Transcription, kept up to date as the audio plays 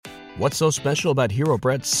What's so special about Hero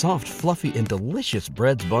Bread's soft, fluffy, and delicious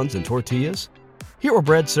breads, buns, and tortillas? Hero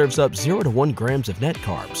Bread serves up 0 to 1 grams of net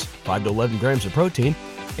carbs, 5 to 11 grams of protein,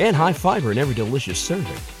 and high fiber in every delicious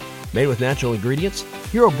serving. Made with natural ingredients,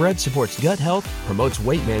 Hero Bread supports gut health, promotes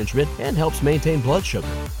weight management, and helps maintain blood sugar.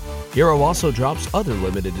 Hero also drops other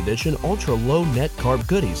limited edition ultra-low net carb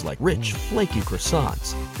goodies like rich, flaky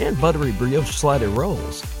croissants and buttery brioche slider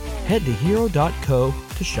rolls. Head to hero.co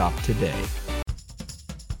to shop today.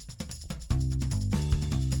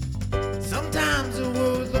 Sometimes the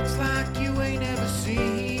world looks like you ain't ever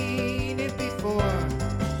seen it before.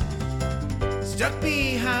 Stuck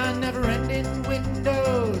behind never-ending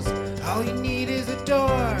windows, all you need is a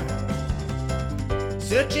door.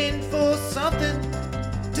 Searching for something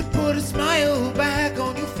to put a smile back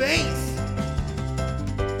on your face.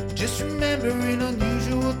 Just remember, in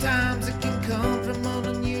unusual times it can come from an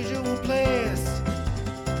unusual place.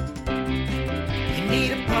 You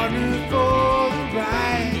need a partner for the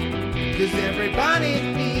ride, 'cause everybody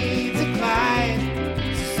needs a Clyde.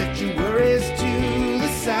 So set your worries to the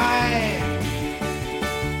side.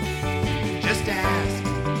 Just ask,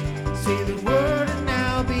 say the word and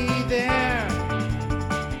I'll be there.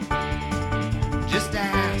 Just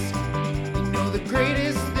ask, you know the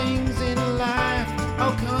greatest things in life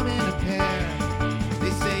all come in a pair.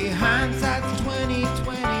 They say hindsight's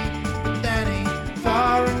 20/20, but that ain't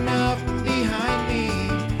far enough behind me.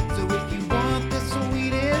 So if you want the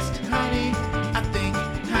sweetest honey, I think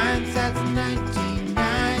hindsight's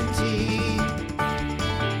 1990.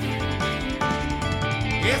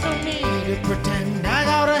 There's no need to pretend I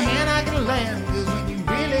got a hand I can lend, 'cause when you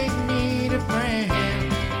really need a friend,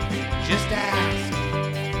 just ask.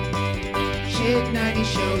 Shit 90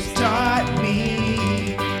 shows taught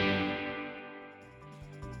me.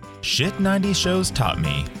 Shit 90 Shows Taught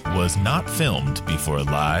Me was not filmed before a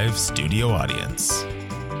live studio audience.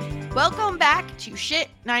 Welcome back to Shit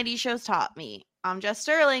 90 Shows Taught Me. I'm Jess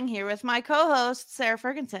Sterling here with my co-host, Sarah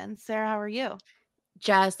Ferguson. Sarah, how are you?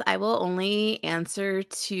 Jess, I will only answer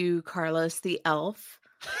to Carlos the elf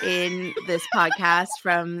in this podcast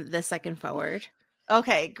from the second forward.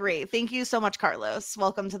 Okay, great. Thank you so much, Carlos.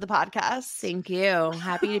 Welcome to the podcast. Thank you.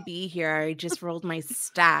 Happy to be here. I just rolled my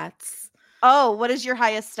stats. Oh, what is your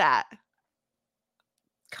highest stat?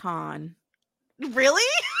 Con. Really?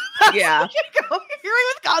 Yeah. You're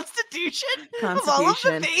with Constitution? Of all of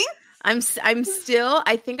the things? I'm still,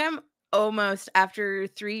 I think I'm almost, after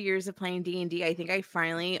 3 years of playing D&D, I think I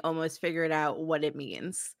finally almost figured out what it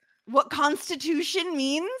means. What Constitution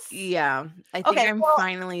means? Yeah, I think I'm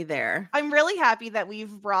finally there. I'm really happy that we've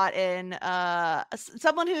brought in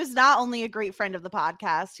someone who's not only a great friend of the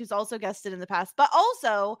podcast, who's also guested in the past, but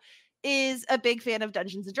also is a big fan of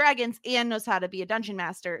Dungeons and Dragons and knows how to be a dungeon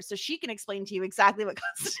master. So she can explain to you exactly what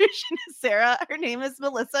Constitution is, Sarah. Her name is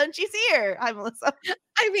Melissa and she's here. Hi, Melissa.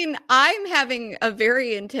 I mean, I'm having a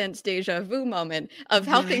very intense deja vu moment of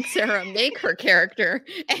helping Sarah make her character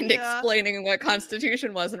and explaining what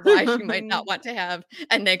Constitution was and why she might not want to have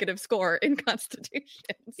a negative score in Constitution.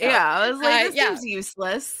 So, yeah, I was like, this seems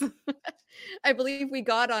useless. I believe we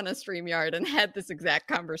got on a StreamYard and had this exact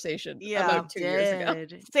conversation about 2 years ago.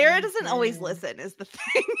 Sarah doesn't always listen, is the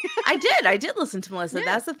thing. I did listen to Melissa. Yeah.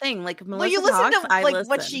 That's the thing. Like, Melissa you listen talks, to like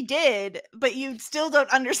what she did, but you still don't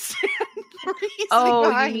understand the reasoning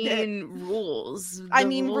behind you mean it. Rules? I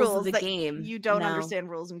mean rules of the that game. You don't understand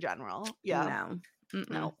rules in general. Yeah.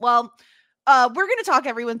 No. Well, we're going to talk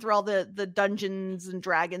everyone through all the Dungeons and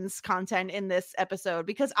Dragons content in this episode,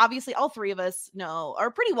 because obviously all three of us are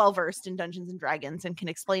pretty well versed in Dungeons and Dragons and can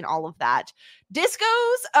explain all of that.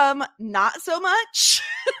 Discos, not so much.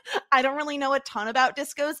 I don't really know a ton about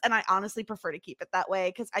discos, and I honestly prefer to keep it that way,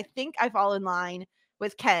 because I think I fall in line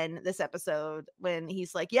with Ken this episode when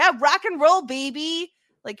he's like, yeah, rock and roll, baby.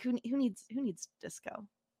 Like, who needs disco?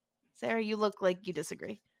 Sarah, you look like you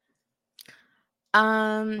disagree.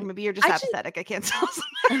 Or maybe you're just apathetic. I can't tell.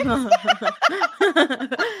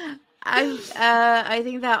 I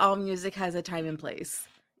think that all music has a time and place,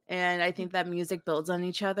 and I think that music builds on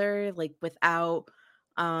each other. Like, without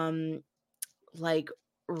like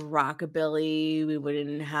rockabilly, we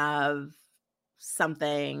wouldn't have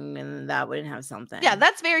something, and that wouldn't have something. Yeah,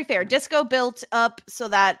 that's very fair. Disco built up so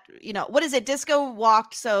that, what is it? Disco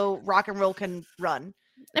walked so rock and roll can run.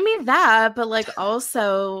 I mean that, but like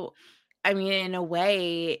also, I mean, in a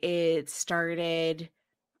way, it started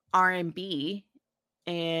R&B,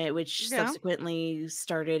 which subsequently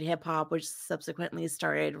started hip hop, which subsequently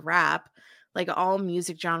started rap. Like, all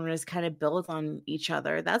music genres kind of build on each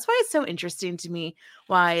other. That's why it's so interesting to me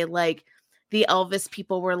why, like, the Elvis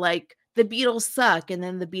people were like, the Beatles suck. And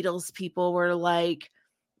then the Beatles people were like,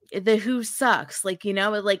 the Who sucks. Like, you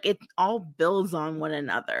know, like it all builds on one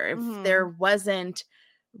another. If there wasn't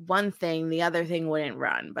one thing, the other thing wouldn't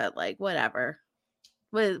run. But like, whatever.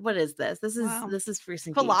 What is this? This is Freaks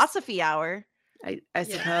and Geeks. Philosophy hour. I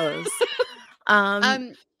suppose.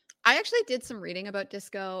 I actually did some reading about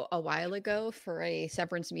disco a while ago for a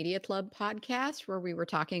Severance Media Club podcast where we were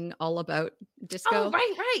talking all about disco. Oh,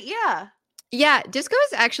 right. Yeah. Yeah, disco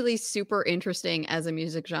is actually super interesting as a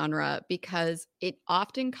music genre because it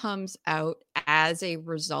often comes out as a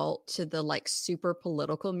result to the like super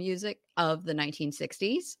political music of the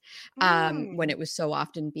 1960s, when it was so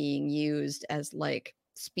often being used as like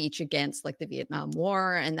speech against like the Vietnam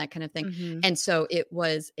War and that kind of thing. And so it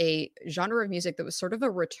was a genre of music that was sort of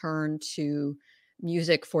a return to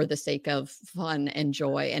music for the sake of fun and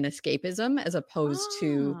joy and escapism as opposed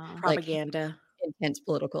to propaganda, like intense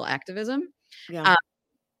political activism. Yeah.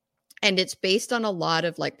 And it's based on a lot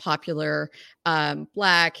of like popular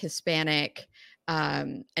Black, Hispanic,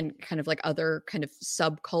 and kind of like other kind of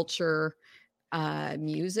subculture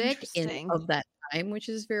music of that time, which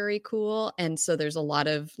is very cool. And so there's a lot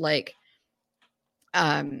of like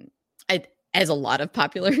as a lot of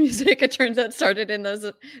popular music, it turns out, started in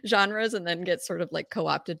those genres and then gets sort of like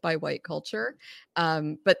co-opted by white culture.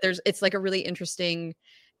 But it's like a really interesting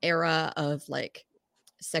era of like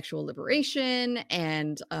sexual liberation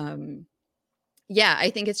and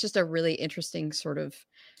I think it's just a really interesting sort of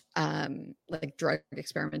like drug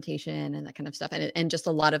experimentation and that kind of stuff, and just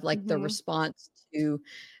a lot of like the response to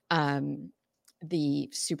the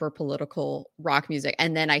super political rock music.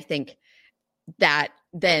 And then I think that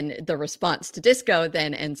then the response to disco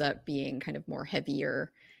then ends up being kind of more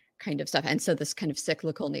heavier kind of stuff. And so this kind of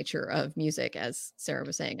cyclical nature of music, as Sarah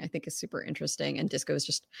was saying, I think is super interesting. And disco is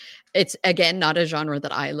just, it's again, not a genre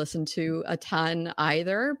that I listen to a ton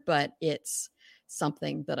either, but it's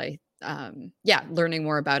something that I, learning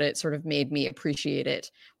more about it sort of made me appreciate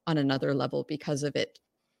it on another level because of it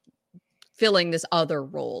filling this other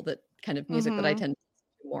role that kind of music that I tend to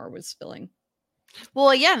listen to more was filling.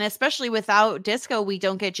 Well, yeah, and especially without disco, we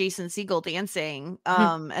don't get Jason Segel dancing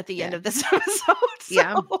at the end of this episode.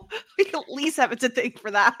 So we at least have it to thank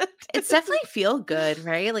for that. It's definitely feel good,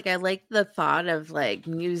 right? Like I like the thought of like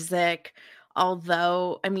music,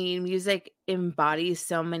 although I mean music embodies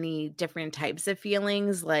so many different types of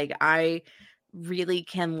feelings. Like I really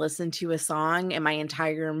can listen to a song and my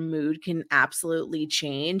entire mood can absolutely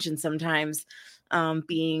change. And sometimes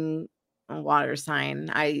being a water sign,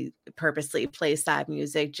 I purposely play sad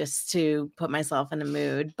music just to put myself in a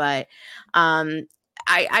mood. But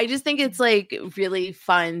I just think it's like really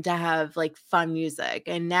fun to have like fun music.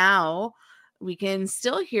 And now we can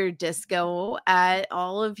still hear disco at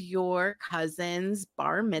all of your cousins'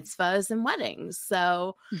 bar mitzvahs and weddings.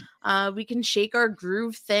 So we can shake our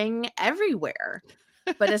groove thing everywhere,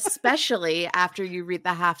 but especially after you read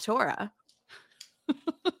the Haftorah.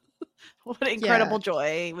 What incredible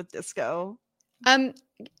joy with disco.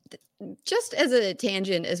 Just as a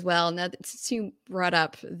tangent as well, now that since you brought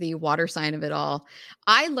up the water sign of it all,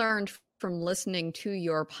 I learned from listening to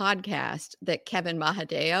your podcast that Kevin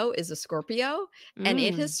Mahadeo is a Scorpio, and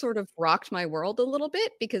it has sort of rocked my world a little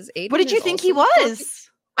bit because Aiden. What did you think he was?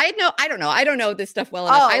 I don't know. I don't know this stuff well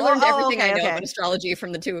enough. I learned everything I know about astrology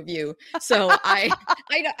from the two of you. So I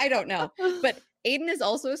don't know. But Aiden is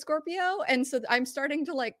also a Scorpio, and so I'm starting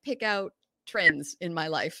to like pick out trends in my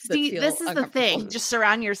life that feel this is the thing. Just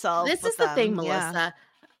surround yourself. This is the thing, Melissa.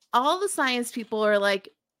 Yeah. All the science people are like,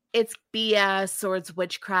 it's BS or it's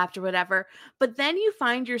witchcraft or whatever. But then you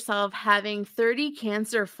find yourself having 30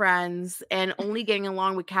 Cancer friends and only getting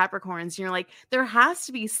along with Capricorns. And you're like, there has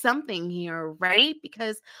to be something here, right?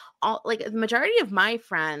 Because the majority of my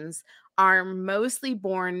friends are mostly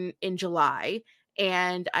born in July.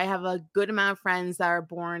 And I have a good amount of friends that are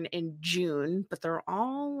born in June, but they're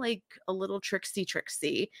all like a little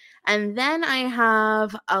tricksy. And then I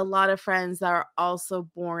have a lot of friends that are also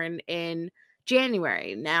born in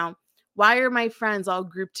January. Now, why are my friends all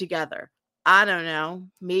grouped together? I don't know.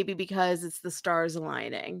 Maybe because it's the stars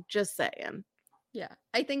aligning. Just saying. Yeah.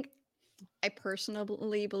 I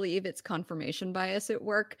personally believe it's confirmation bias at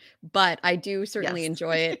work, but I do certainly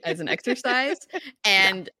enjoy it as an exercise.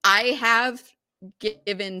 And I have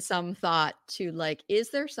given some thought to like, is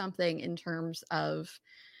there something in terms of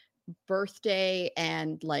birthday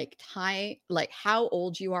and like time, like how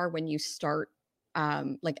old you are when you start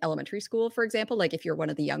like elementary school, for example, like if you're one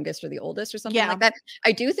of the youngest or the oldest or something like that.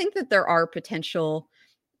 I do think that there are potential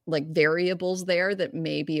like variables there that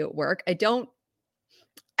may be at work. I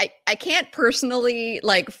can't personally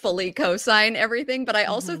like fully co-sign everything, but I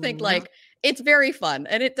also think like it's very fun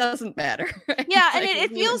and it doesn't matter. Yeah, and Like, it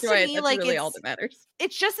if you feels to enjoy me that's like really all that matters.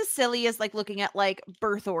 it's just as silly as like looking at like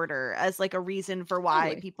birth order as like a reason for why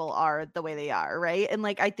Totally. people are the way they are, right? And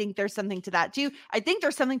like I think there's something to that too. I think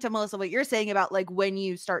there's something to Melissa what you're saying about like when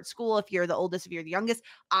you start school, if you're the oldest, if you're the youngest.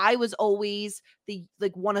 I was always the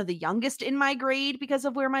like one of the youngest in my grade because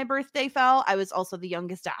of where my birthday fell. I was also the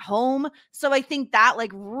youngest at home. So I think that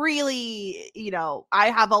like really, you know, I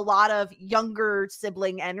have a lot of younger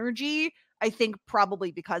sibling energy. I think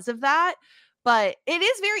probably because of that. But it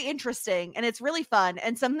is very interesting and it's really fun.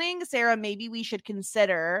 And something, Sarah, maybe we should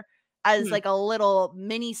consider as like a little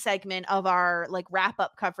mini segment of our like wrap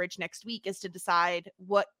up coverage next week is to decide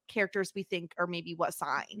what characters we think or maybe what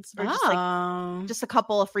signs or just like just a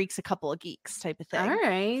couple of freaks, a couple of geeks type of thing. All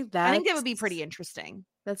right. I think that would be pretty interesting.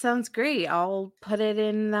 That sounds great. I'll put it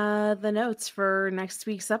in the notes for next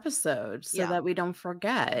week's episode so that we don't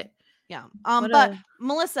forget. Yeah. But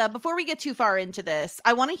Melissa, before we get too far into this,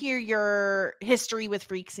 I want to hear your history with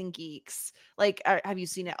Freaks and Geeks. Like, have you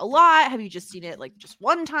seen it a lot? Have you just seen it like just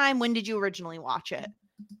one time? When did you originally watch it?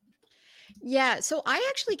 Yeah, so I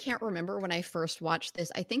actually can't remember when I first watched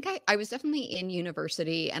this. I think I was definitely in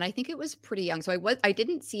university and I think it was pretty young. So I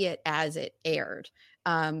didn't see it as it aired.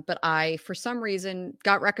 But I, for some reason,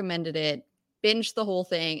 got recommended it, binged the whole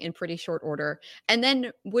thing in pretty short order, and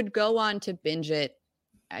then would go on to binge it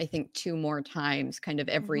I think 2 more times kind of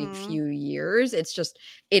every few years. It's just,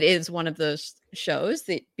 it is one of those shows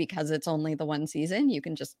that because it's only the one season, you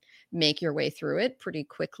can just make your way through it pretty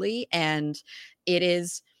quickly. And it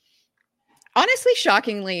is honestly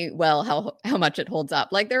shockingly well how much it holds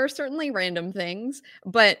up. Like there are certainly random things,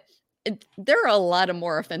 but there are a lot of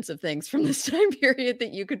more offensive things from this time period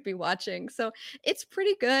that you could be watching. So it's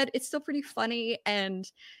pretty good. It's still pretty funny.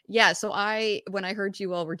 And yeah, so when I heard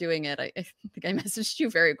you all were doing it, I think I messaged you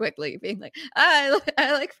very quickly being like, I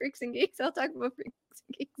like Freaks and Geeks. I'll talk about Freaks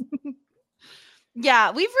and Geeks. Yeah,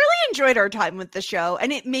 we've really enjoyed our time with the show.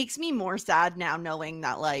 And it makes me more sad now knowing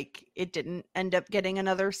that like it didn't end up getting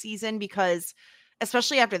another season because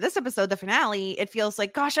especially after this episode, the finale, it feels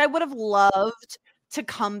like, gosh, I would have loved to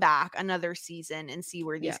come back another season and see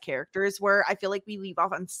where these characters were. I feel like we leave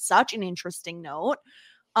off on such an interesting note.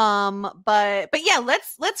 But yeah,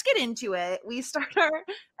 let's get into it. We start our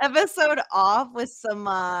episode off with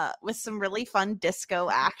some really fun disco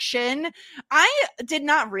action. I did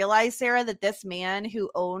not realize, Sarah, that this man who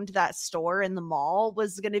owned that store in the mall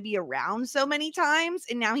was going to be around so many times,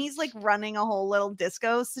 and now he's like running a whole little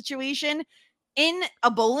disco situation in a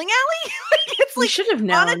bowling alley. It's like we should have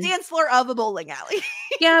known on a dance floor of a bowling alley.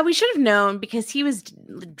 Yeah, we should have known because he was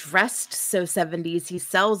dressed so 70s. He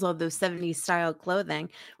sells all those 70s style clothing.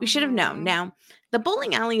 We should have known. Now, the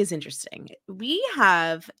bowling alley is interesting. We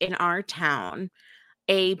have in our town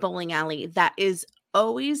a bowling alley that is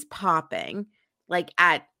always popping, like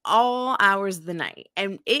at all hours of the night.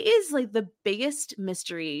 And it is like the biggest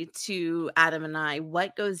mystery to Adam and I,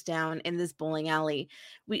 what goes down in this bowling alley.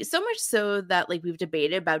 So much so that like we've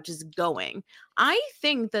debated about just going. I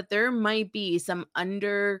think that there might be some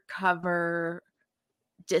undercover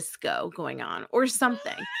disco going on or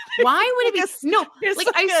something. Why would it be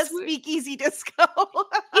like a speakeasy disco?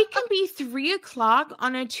 It can be 3:00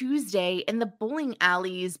 on a Tuesday and the bowling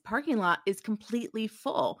alley's parking lot is completely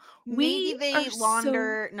full. Maybe they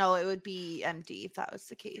launder. No, it would be empty if that was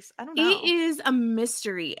the case. I don't know. It is a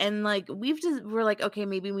mystery. And like we're like, okay,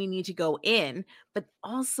 maybe we need to go in. But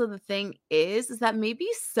also the thing is that maybe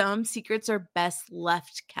some secrets are best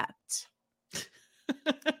left kept.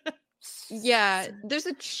 Yeah, there's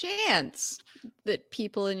a chance that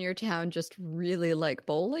people in your town just really like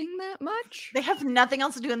bowling that much. They have nothing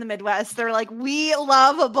else to do in the Midwest. They're like, we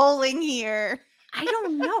love a bowling here. I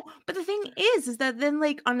don't know. But the thing is that then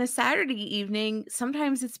like on a Saturday evening,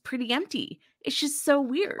 sometimes it's pretty empty. It's just so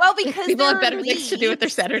weird. Well, because people have better things to do with their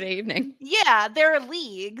Saturday evening. Yeah, there are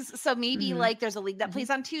leagues. So maybe like there's a league that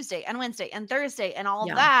plays on Tuesday and Wednesday and Thursday and all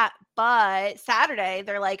that. But Saturday,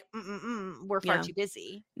 they're like, we're far too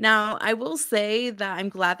busy. Now, I will say that I'm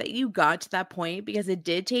glad that you got to that point because it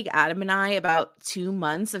did take Adam and I about 2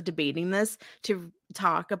 months of debating this to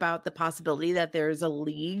talk about the possibility that there's a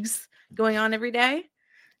leagues going on every day.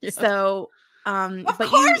 Yeah. So, of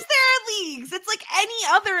course there are leagues. It's like any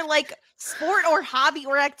other like sport or hobby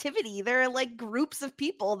or activity. There are like groups of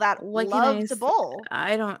people that love to bowl.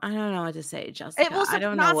 I don't know what to say, Jessica. It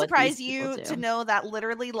will not surprise you to know that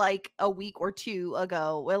literally like a week or two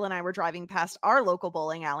ago, Will and I were driving past our local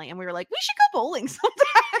bowling alley and we were like, we should go bowling sometime.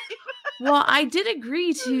 Well, I did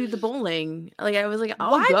agree to the bowling. Like I was like,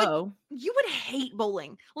 I'll go. You would hate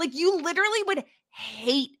bowling. Like you literally would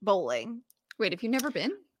hate bowling. Wait, have you never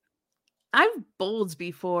been? I've bowled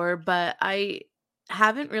before, but I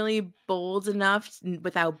haven't really bowled enough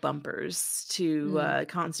without bumpers to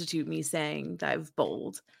constitute me saying that I've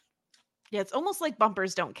bowled. Yeah, it's almost like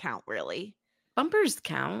bumpers don't count, really. Bumpers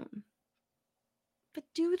count. But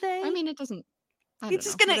do they? I mean, it doesn't. It's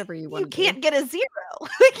just gonna. Whatever you can't do. get a 0.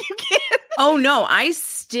 Like you can't. Oh no, I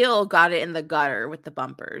still got it in the gutter with the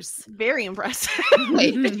bumpers. Very impressive.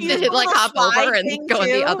 Wait, You did it like hop over and thing go in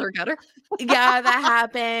the too? other gutter? Yeah, that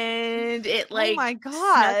happened. It like oh my snuck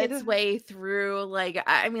god. its way through. Like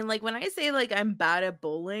I mean, like when I say like I'm bad at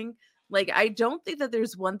bowling, like I don't think that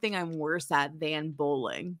there's one thing I'm worse at than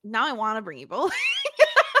bowling. Now I want to bring you bowling.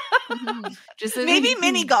 Just so Maybe you can-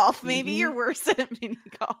 mini golf. Maybe you're worse at mini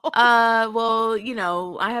golf. well, you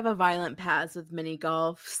know, I have a violent past with mini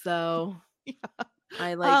golf, so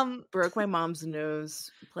I like broke my mom's nose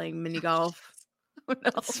playing mini golf. Oh,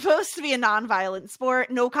 no. It's supposed to be a non-violent sport,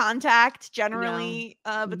 no contact generally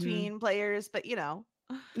between players, but you know.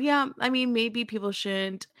 Yeah, I mean, maybe people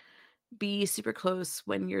shouldn't be super close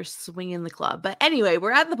when you're swinging the club. But anyway,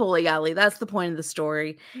 we're at the bowling alley. That's the point of the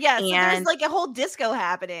story. Yeah, so there's And- like a whole disco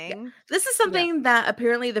happening. Yeah. This is something that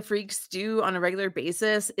apparently the freaks do on a regular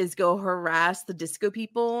basis is go harass the disco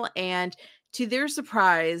people. And to their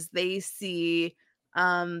surprise, they see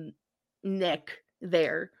Nick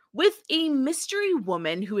there with a mystery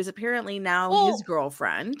woman who is apparently now his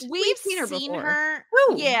girlfriend. We've seen her before.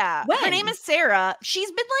 Ooh, Yeah. Her when? name is Sarah. She's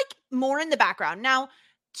been like more in the background. Now,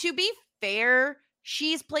 to be fair,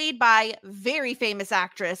 she's played by very famous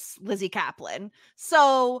actress Lizzie Kaplan.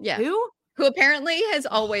 So Yeah. Who apparently has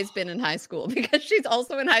always been in high school because she's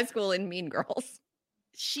also in high school in Mean Girls.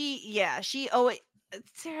 Sarah,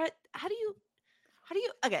 how do you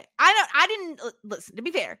okay, listen, to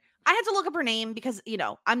be fair, I had to look up her name because, you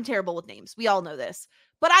know, I'm terrible with names. We all know this.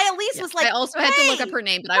 But I at least was like, I also had to look up her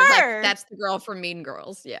name, but I was like, that's the girl from Mean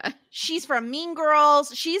Girls. Yeah. She's from Mean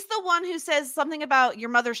Girls. She's the one who says something about your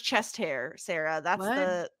mother's chest hair, Sarah. That's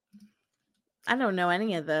What? I don't know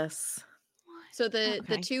any of this. So the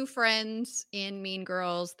Okay. two friends in Mean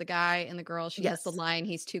Girls, the guy and the girl, she has the Yes. line,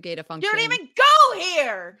 he's too gay to You function. don't even go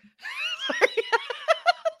here.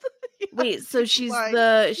 Wait, so she's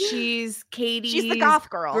Like- she's Katie's She's the goth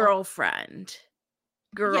girl. girlfriend.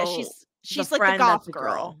 Girl. Yeah, she's like the friend goth that's a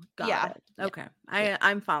girl. Got Yeah. it. Okay.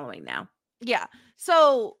 I'm following now. Yeah.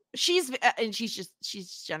 So she's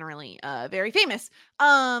generally very famous.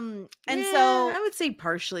 And Yeah, so I would say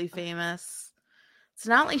partially famous. It's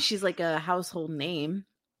not like she's like a household name.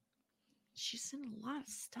 she's in a lot of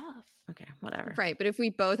stuff. Okay, whatever. Right. But if we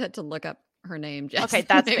both had to look up her name, Jess, Okay,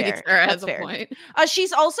 that's maybe fair. Sarah That's has fair. a point.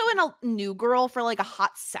 She's also in a New Girl for like a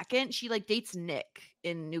hot second. She like dates Nick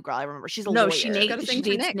in New Girl. I remember she's a No, lawyer. she Gotta sing for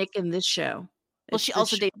dates Nick. Nick in this show. Well, It's she this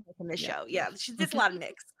also show. dates Nick in this Yeah. show. Yeah, she did a lot of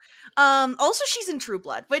Nicks. Also she's in True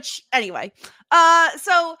Blood, which anyway.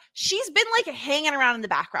 So she's been like hanging around in the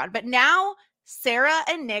background, but now Sarah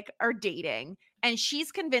and Nick are dating, and she's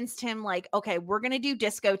convinced him like, okay, we're gonna do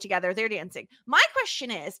disco together. They're dancing. My question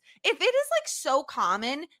is, if it is like so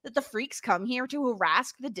common that the freaks come here to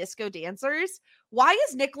harass the disco dancers, why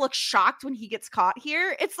does Nick look shocked when he gets caught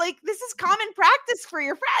here? It's like, this is common practice for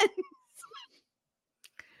your friends.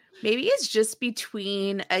 Maybe it's just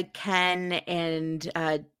between a Ken and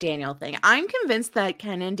Daniel thing. I'm convinced that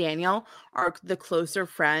Ken and Daniel are the closer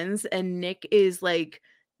friends, and Nick is like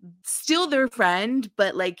still their friend,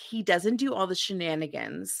 but like he doesn't do all the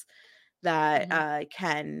shenanigans that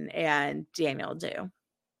Ken and Daniel do.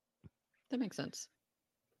 That makes sense.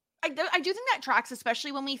 I do think that tracks,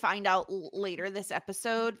 especially when we find out later this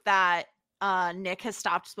episode that Nick has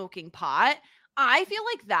stopped smoking pot. I feel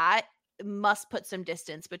like that must put some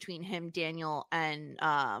distance between him, Daniel, and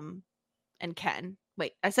Ken.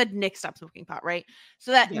 Wait, I said Nick stopped smoking pot, right?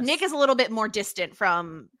 So that Yes. Nick is a little bit more distant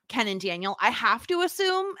from Ken and Daniel. I have to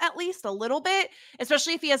assume at least a little bit,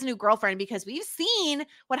 especially if he has a new girlfriend, because we've seen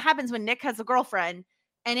what happens when Nick has a girlfriend,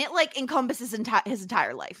 and it like encompasses his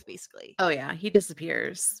entire life, basically. Oh yeah, he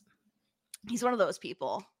disappears. He's one of those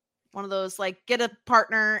people, one of those like, get a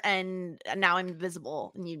partner and now I'm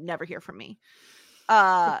invisible and you never hear from me.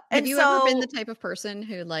 Have And you so, ever been the type of person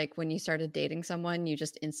who, like, when you started dating someone, you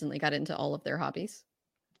just instantly got into all of their hobbies?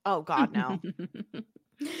 oh god, no.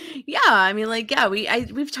 Yeah, I mean, like, yeah,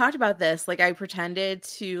 we've talked about this. Like, I pretended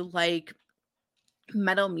to like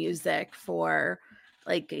metal music for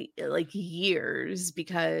like years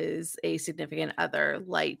because a significant other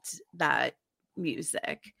liked that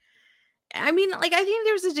music. I mean, like, I think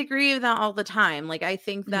there's a degree of that all the time. Like, I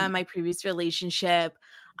think that my previous relationship,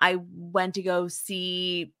 I went to go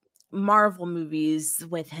see Marvel movies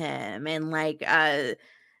with him, and like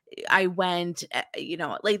I went,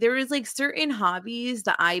 like there was like certain hobbies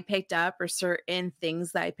that I picked up or certain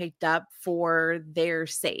things that I picked up for their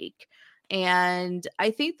sake. And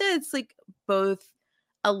I think that it's like both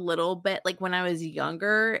a little bit like when I was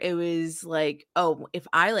younger, it was like, oh, if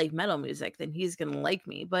I like metal music, then he's going to like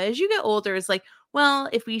me. But as you get older, it's like, well,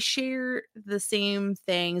 if we share the same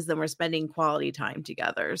things, then we're spending quality time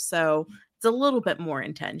together. So it's a little bit more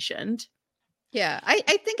intentioned. Yeah, I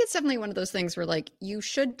think it's definitely one of those things where like you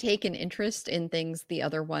should take an interest in things the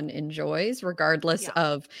other one enjoys, regardless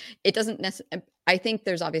of it doesn't necessarily. I think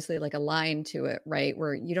there's obviously like a line to it, right?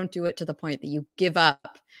 Where you don't do it to the point that you give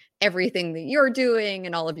up everything that you're doing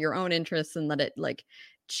and all of your own interests and let it like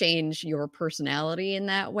change your personality in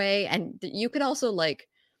that way. And you could also like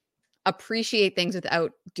appreciate things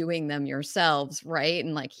without doing them yourselves, right?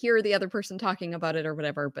 And like hear the other person talking about it or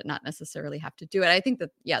whatever, but not necessarily have to do it. I think that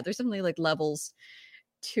there's definitely like levels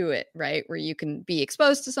to it, right? Where you can be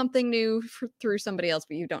exposed to something new through somebody else,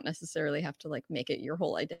 but you don't necessarily have to like make it your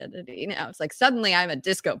whole identity. Now it's like suddenly I'm a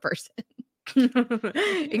disco person.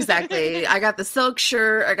 Exactly. I got the silk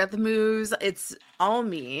shirt, I got the moves, it's all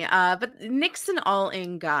me. But Nick's an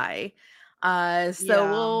all-in guy.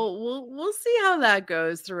 So we'll see how that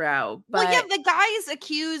goes throughout. But the guys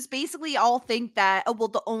accused basically all think that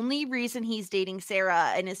the only reason he's dating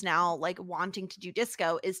Sarah and is now like wanting to do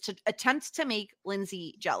disco is to attempt to make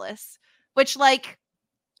Lindsay jealous, which like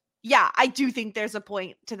I do think there's a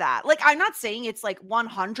point to that. Like I'm not saying it's like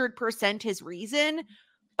 100% his reason,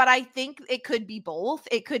 but I think it could be both.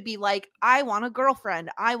 It could be like, I want a girlfriend,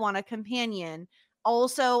 I want a companion.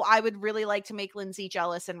 Also, I would really like to make Lindsay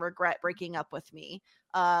jealous and regret breaking up with me.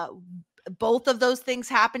 Both of those things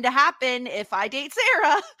happen to happen if I date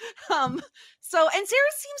Sarah. And Sarah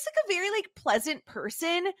seems like a very like pleasant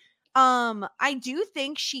person. I do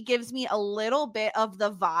think she gives me a little bit of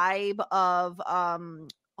the vibe of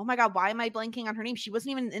oh my god, why am I blanking on her name? She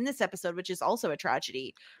wasn't even in this episode, which is also a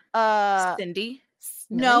tragedy. Cindy?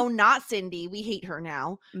 No, not Cindy. We hate her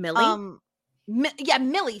now. Millie?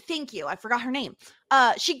 Millie, thank you. I forgot her name.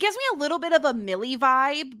 She gives me a little bit of a Millie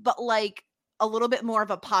vibe, but like a little bit more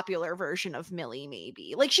of a popular version of Millie,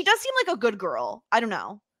 maybe. Like she does seem like a good girl. I don't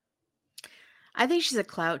know. I think she's a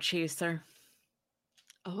clout chaser.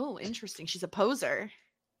 Oh, interesting. She's a poser.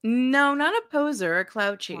 No, not a poser, a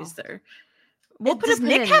clout chaser. We'll put a pin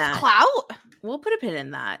Nick in have that. Clout? We'll put a pin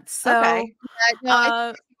in that. So okay.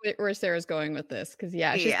 I think where Sarah's going with this, because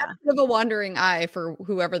she's kind of a wandering eye for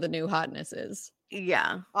whoever the new hotness is.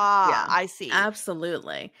 I see.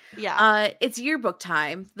 Absolutely. It's yearbook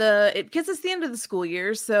time. Because it's the end of the school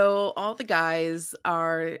year, so all the guys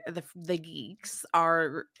are the geeks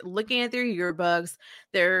are looking at their yearbooks.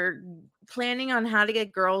 They're planning on how to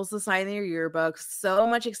get girls to sign their yearbooks. So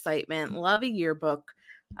much excitement. Love a yearbook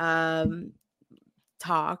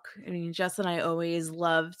talk. I mean, Jess and I always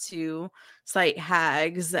love to cite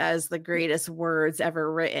hags as the greatest words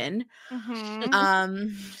ever written.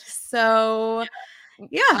 So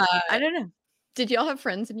I don't know. Did y'all have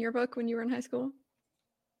friends in yearbook when you were in high school?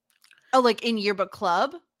 Oh, like in yearbook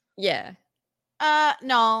club? Yeah.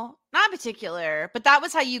 No, not in particular. But that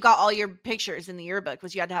was how you got all your pictures in the yearbook,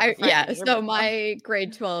 was you had to have a friend in the so my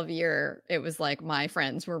grade 12 year, it was like my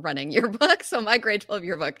friends were running yearbook. So my grade 12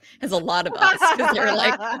 yearbook has a lot of us because they're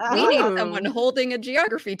like, we need someone holding a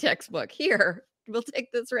geography textbook. Here, we'll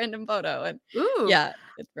take this random photo. And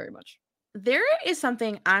it's very much. There is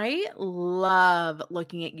something I love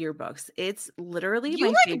looking at yearbooks. It's literally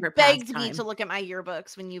my favorite begged pastime. Me to look at my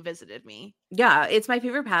yearbooks when you visited me. Yeah, it's my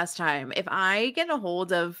favorite pastime. If I get a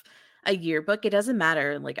hold of a yearbook, it doesn't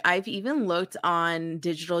matter. Like I've even looked on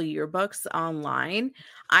digital yearbooks online.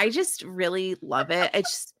 I just really love it.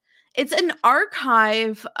 It's an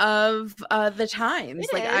archive of the times.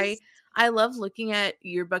 I love looking at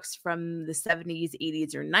yearbooks from the 70s,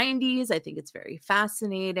 80s, or 90s. I think it's very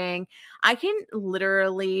fascinating. I can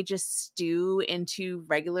literally just stew into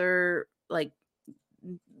regular like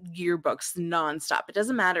yearbooks nonstop. It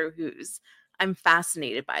doesn't matter whose. I'm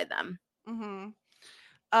fascinated by them.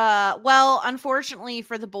 Well, unfortunately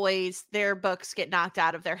for the boys, their books get knocked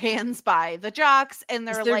out of their hands by the jocks, and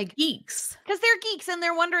they're like geeks. Because they're geeks, and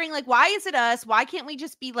they're wondering, like, why is it us? Why can't we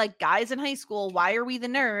just be like guys in high school? Why are we the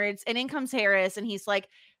nerds? And in comes Harris, and he's like,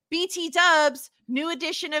 BT Dubs, new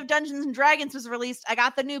edition of Dungeons and Dragons was released. I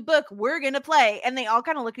got the new book. We're gonna play. And they all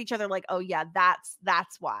kind of look at each other like, oh yeah, that's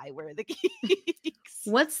why we're the geeks.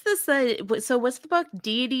 What's this? So what's the book?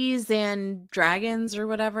 Deities and Dragons or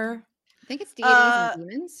whatever? I think it's Deities and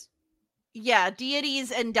Demons. Yeah,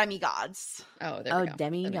 Deities and Demigods. Oh, there we go.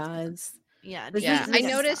 Demigods. Yeah, I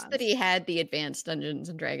noticed that he had the Advanced Dungeons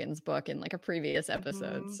and Dragons book in like a previous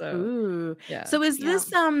episode. So So is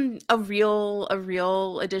this a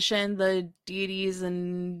real edition, the deities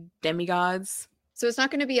and demigods? So it's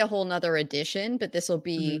not going to be a whole nother edition, but this will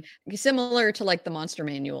be similar to like the monster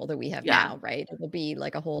manual that we have now, right? It will be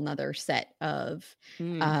like a whole nother set of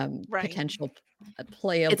potential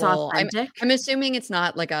playable. It's authentic. I'm assuming it's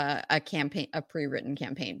not like a campaign, a pre-written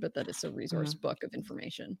campaign, but that it's a resource book of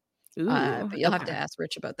information. But you'll have to ask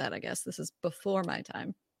Rich about that, I guess. This is before my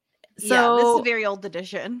time. So this is a very old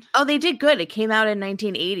edition. Oh, they did good. It came out in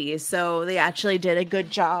 1980, so they actually did a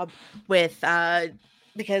good job with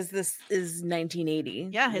because this is 1980.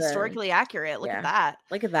 Yeah, historically accurate. Look at that.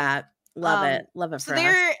 Look at that. Love it. Love it. So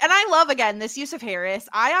there, and I love again this use of Harris.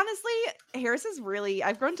 Harris is really,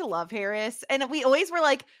 I've grown to love Harris, and we always were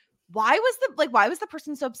like, why was the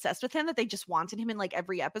person so obsessed with him that they just wanted him in like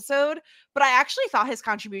every episode? But I actually thought his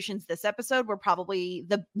contributions this episode were probably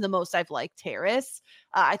the most I've liked Harris.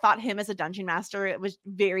 I thought him as a dungeon master, it was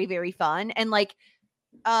very, very fun. And like,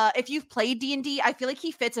 if you've played D&D, I feel like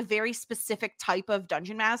he fits a very specific type of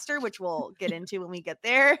dungeon master, which we'll get into when we get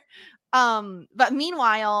there. But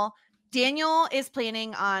meanwhile, Daniel is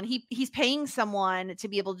planning on, he's paying someone to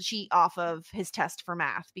be able to cheat off of his test for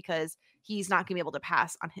math because he's not going to be able to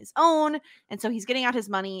pass on his own. And so he's getting out his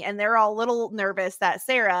money, and they're all a little nervous that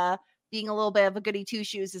Sarah, being a little bit of a goody two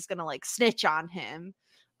shoes, is going to like snitch on him.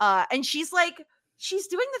 And she's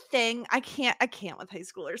doing the thing. I can't with high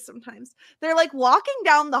schoolers sometimes. They're like walking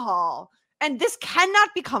down the hall, and this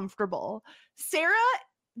cannot be comfortable. Sarah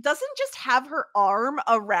doesn't just have her arm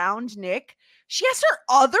around Nick. She has her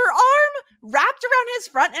other arm wrapped around his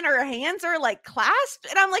front, and her hands are like clasped.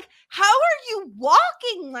 And I'm like, how are you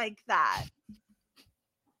walking like that?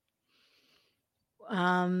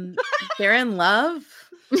 They're in love.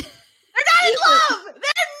 They're not in love.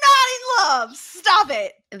 They're not in love. Stop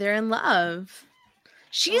it. They're in love.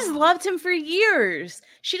 She's loved him for years.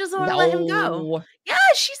 She doesn't want to let him go. Yeah,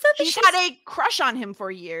 she said that she's had a crush on him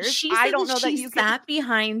for years. I don't know that you sat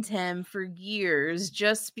behind him for years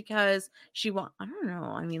just because I don't know.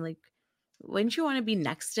 I mean, like, wouldn't you want to be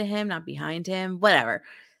next to him, not behind him? Whatever.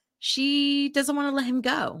 She doesn't want to let him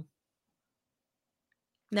go.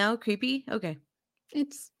 No, creepy. Okay, I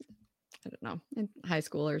don't know. High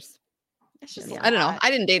schoolers. It's just I don't know.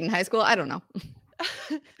 I didn't date in high school. I don't know.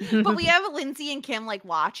 But we have Lindsay and Kim like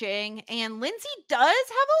watching, and Lindsay does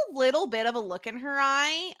have a little bit of a look in her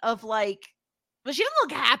eye of like, but she doesn't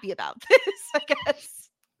look happy about this, I guess.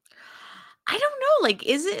 I don't know. Like,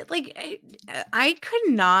 is it like I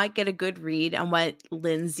could not get a good read on what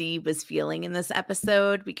Lindsay was feeling in this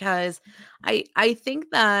episode, because I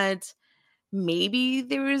think that maybe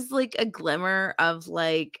there was like a glimmer of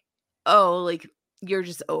like, oh, like you're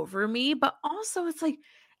just over me, but also it's like,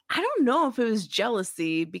 I don't know if it was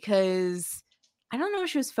jealousy, because I don't know if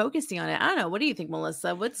she was focusing on it. I don't know. What do you think,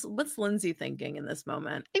 Melissa? What's Lindsay thinking in this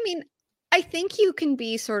moment? I mean, I think you can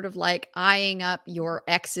be sort of like eyeing up your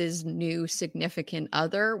ex's new significant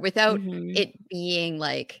other without it being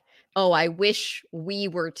like, oh, I wish we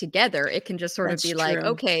were together. It can just sort of be like,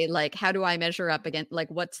 okay, like, how do I measure up against, like,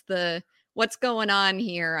 what's going on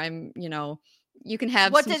here? You can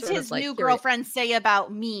have what does his new girlfriend say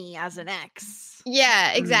about me as an ex?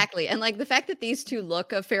 Yeah, exactly. And like the fact that these two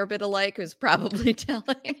look a fair bit alike is probably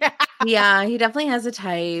telling. Yeah, he definitely has a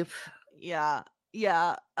type. Yeah.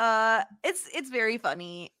 It's very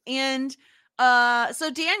funny. And so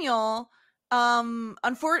Daniel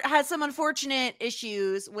has some unfortunate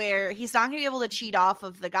issues where he's not gonna be able to cheat off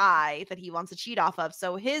of the guy that he wants to cheat off of.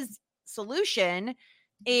 So his solution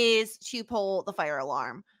is to pull the fire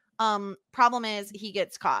alarm. Problem is he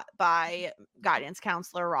gets caught by guidance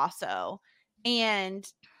counselor Rosso, and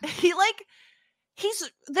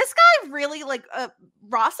this guy really like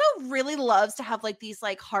Rosso really loves to have like these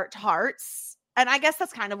like heart to hearts, and I guess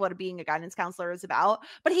that's kind of what being a guidance counselor is about,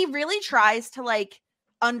 but he really tries to like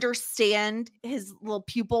understand his little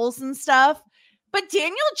pupils and stuff, but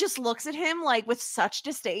Daniel just looks at him like with such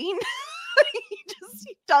disdain.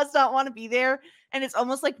 he does not want to be there. And it's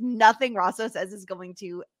almost like nothing Rosso says is going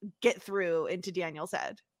to get through into Daniel's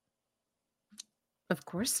head. Of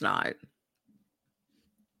course not.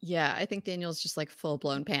 Yeah, I think Daniel's just like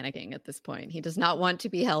full-blown panicking at this point. He does not want to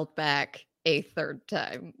be held back a third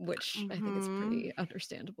time, which I think is pretty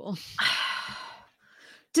understandable.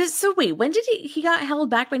 So wait, when did he got held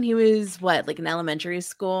back? When he was what, like in elementary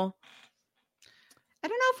school? I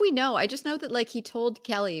don't know if we know. I just know that like he told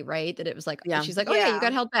Kelly, right, that it was like, she's like, oh yeah, you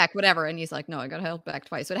got held back, whatever. And he's like, no, I got held back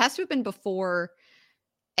twice. So it has to have been before,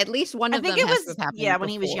 at least one of them has to have happened. Yeah, when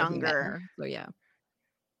he was younger. So yeah.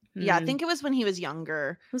 Yeah, I think it was when he was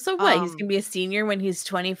younger. So what? He's gonna be a senior when he's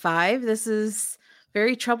 25. This is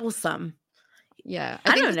very troublesome. Yeah,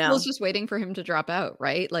 I think don't the know. school's just waiting for him to drop out,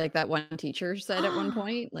 right? Like that one teacher said at one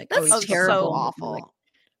point. Like, That's he's terrible. So awful. Like,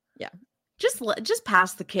 yeah, just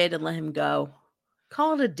pass the kid and let him go.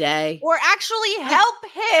 Call it a day. Or actually help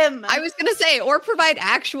him. I was gonna say, or provide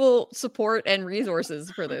actual support and resources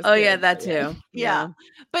for this. Oh kid. yeah, that too. Yeah.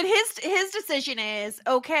 But his decision is,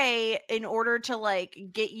 okay, in order to like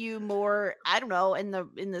get you more, I don't know, in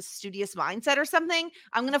the studious mindset or something,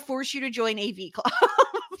 I'm gonna force you to join AV Club.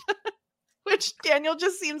 Which Daniel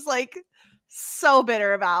just seems like so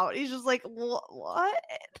bitter about. He's just like, what?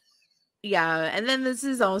 Yeah, and then this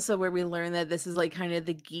is also where we learn that this is like kind of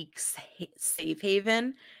the geeks safe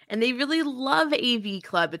haven, and they really love AV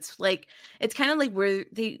Club. It's kind of like where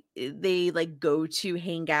they like go to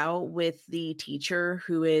hang out with the teacher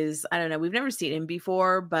who is, I don't know, we've never seen him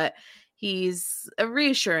before, but he's a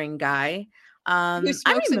reassuring guy. Who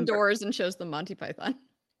smokes indoors and shows them Monty Python.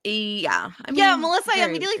 Yeah, Melissa, I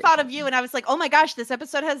immediately thought of you, and I was like, "Oh my gosh, this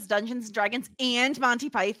episode has Dungeons and Dragons and Monty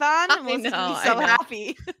Python." Melissa's gonna be so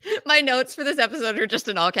happy. My notes for this episode are just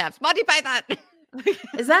in all caps. Monty Python.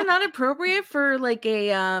 Is that not appropriate for like a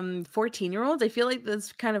 14-year-old? I feel like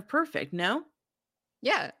that's kind of perfect. No.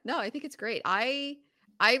 Yeah, no, I think it's great. I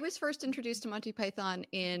was first introduced to Monty Python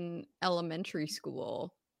in elementary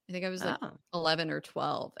school. I think I was like 11 or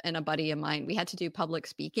 12, and a buddy of mine, we had to do public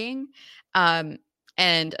speaking.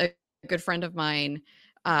 And a good friend of mine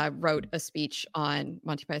wrote a speech on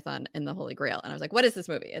Monty Python and the Holy Grail. And I was like, what is this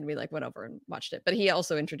movie? And we like went over and watched it. But he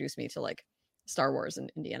also introduced me to like Star Wars and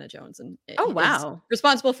Indiana Jones. And wow.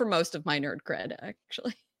 Responsible for most of my nerd cred,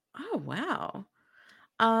 actually. Oh, wow.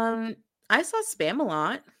 I saw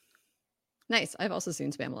Spam-A-Lot. Nice. I've also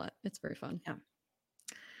seen Spam-A-Lot. It's very fun. Yeah.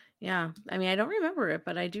 Yeah, I mean, I don't remember it,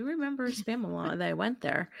 but I do remember Spam-A-Lot that I went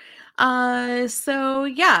there. So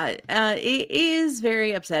yeah, it is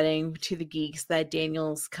very upsetting to the geeks that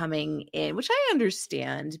Daniel's coming in, which I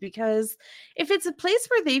understand, because if it's a place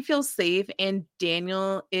where they feel safe and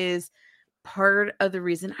Daniel is part of the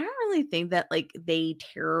reason, I don't really think that like they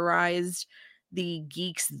terrorized the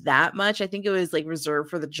geeks that much. I think it was like reserved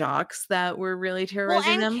for the jocks that were really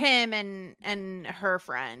terrorizing them. Kim and her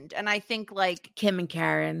friend, and I think like Kim and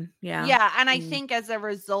Karen, and I think as a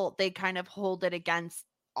result they kind of hold it against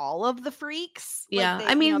all of the freaks. Yeah, like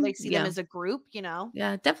I mean, they see them as a group,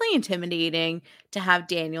 Yeah, definitely intimidating to have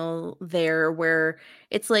Daniel there, where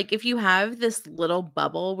it's like if you have this little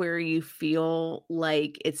bubble where you feel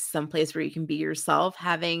like it's someplace where you can be yourself,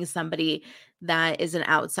 having somebody that is an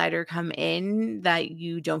outsider come in that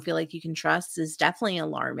you don't feel like you can trust is definitely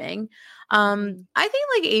alarming. I think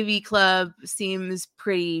like AV Club seems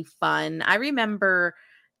pretty fun. I remember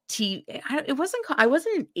I wasn't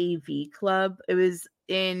an AV Club. It was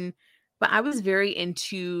but I was very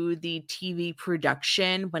into the TV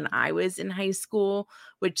production when I was in high school,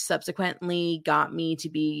 which subsequently got me to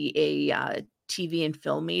be a TV and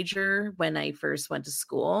film major when I first went to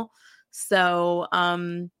school. So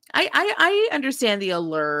I understand the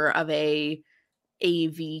allure of a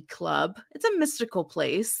AV Club. It's a mystical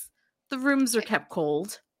place. The rooms are kept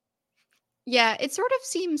cold. Yeah, it sort of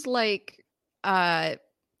seems like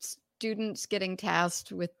students getting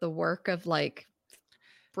tasked with the work of like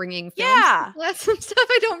bringing films to class and stuff.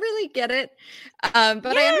 I don't really get it. But I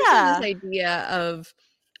understand this idea of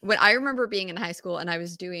when I remember being in high school and I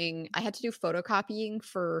had to do photocopying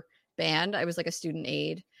for band. I was like a student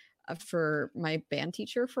aide for my band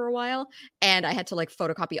teacher for a while, and I had to like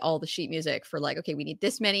photocopy all the sheet music for like, okay, we need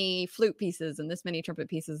this many flute pieces and this many trumpet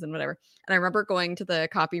pieces and whatever. And I remember going to the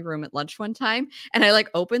copy room at lunch one time, and I like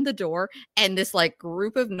opened the door, and this like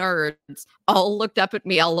group of nerds all looked up at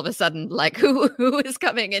me all of a sudden, like who is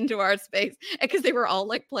coming into our space, because they were all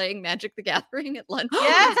like playing Magic the Gathering at lunch.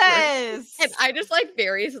 Yes. And I just like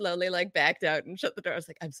very slowly like backed out and shut the door. I was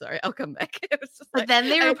like, I'm sorry, I'll come back. It was just, but then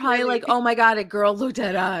they were probably like, oh my God, a girl looked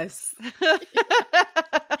at us.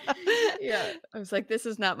 Yeah, I was like, this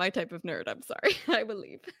is not my type of nerd. I'm sorry. I will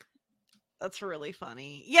leave. That's really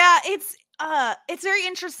funny. Yeah, it's very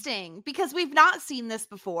interesting because we've not seen this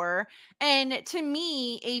before, and to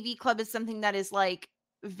me AV Club is something that is like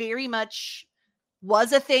very much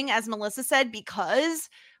was a thing, as Melissa said, because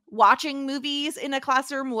watching movies in a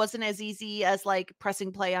classroom wasn't as easy as like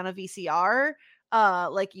pressing play on a VCR.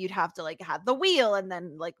 like you'd have to like have the wheel and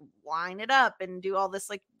then like line it up and do all this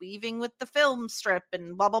like weaving with the film strip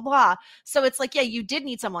and blah blah blah. So it's like, yeah, you did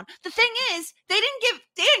need someone. The thing is, they didn't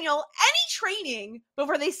give Daniel any training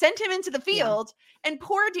before they sent him into the field. And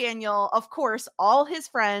poor Daniel, of course, all his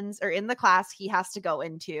friends are in the class he has to go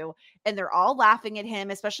into, and they're all laughing at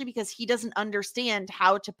him, especially because he doesn't understand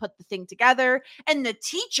how to put the thing together. And the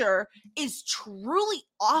teacher is truly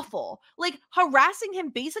awful, like harassing him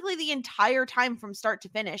basically the entire time from start to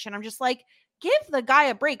finish. And I'm just like, give the guy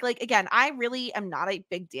a break. Like, again, I really am not a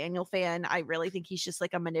big Daniel fan. I really think he's just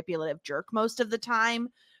like a manipulative jerk most of the time.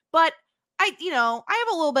 But I have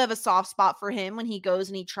a little bit of a soft spot for him when he goes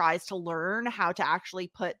and he tries to learn how to actually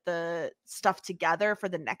put the stuff together for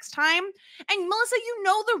the next time. And Melissa,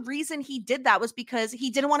 the reason he did that was because he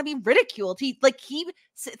didn't want to be ridiculed. He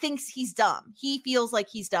thinks he's dumb. He feels like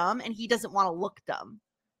he's dumb and he doesn't want to look dumb.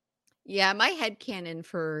 Yeah, my headcanon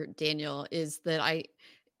for Daniel is that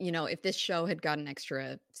if this show had got an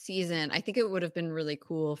extra season, I think it would have been really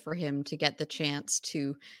cool for him to get the chance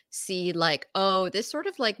to see like, oh, this sort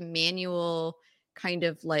of like manual kind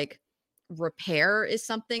of like repair is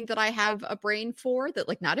something that I have a brain for that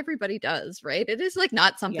like not everybody does, right? It is like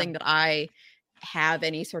not something that I have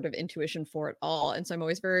any sort of intuition for at all. And so I'm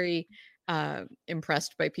always very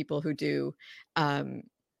impressed by people who do. And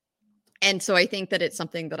so I think that it's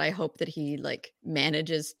something that I hope that he like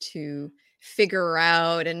manages to figure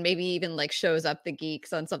out, and maybe even like shows up the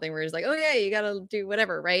Geeks on something where he's like, oh yeah, you gotta do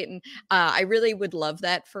whatever, right? And I really would love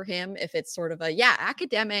that for him if it's sort of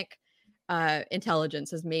academic intelligence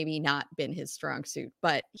has maybe not been his strong suit,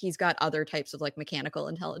 but he's got other types of like mechanical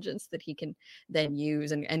intelligence that he can then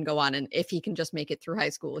use and go on. And if he can just make it through high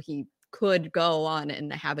school, he could go on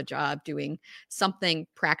and have a job doing something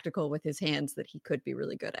practical with his hands that he could be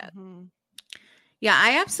really good at. Mm-hmm. Yeah,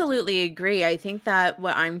 I absolutely agree. I think that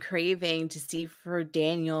what I'm craving to see for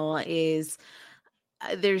Daniel is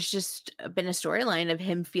there's just been a storyline of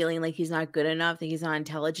him feeling like he's not good enough, that he's not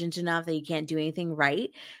intelligent enough, that he can't do anything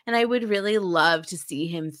right. And I would really love to see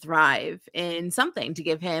him thrive in something to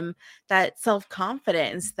give him that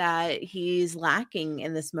self-confidence that he's lacking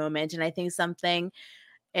in this moment. And I think something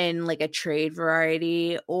in like a trade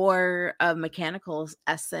variety or a mechanical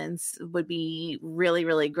essence would be really,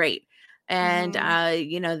 really great. And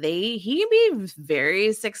he can be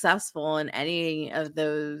very successful in any of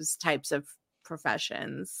those types of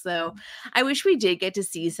professions. So I wish we did get to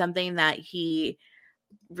see something that he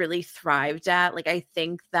really thrived at. Like, I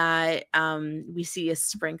think that we see a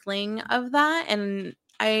sprinkling of that. And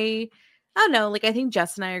I don't know, like, I think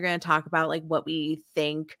Jess and I are going to talk about like what we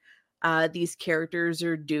think these characters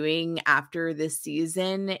are doing after this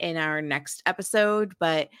season in our next episode.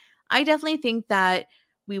 But I definitely think that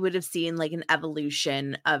we would have seen like an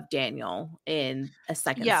evolution of Daniel in a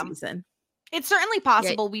second season. It's certainly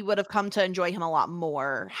possible we would have come to enjoy him a lot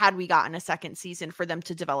more had we gotten a second season for them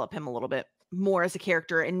to develop him a little bit more as a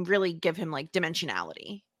character and really give him like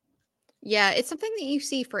dimensionality. Yeah, it's something that you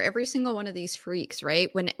see for every single one of these freaks, right?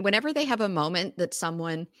 Whenever they have a moment that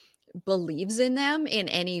someone believes in them in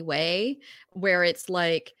any way, where it's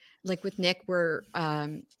like with Nick, where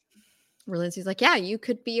Lindsay's like, yeah, you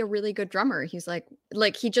could be a really good drummer. He's like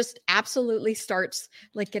he just absolutely starts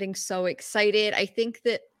like getting so excited. I think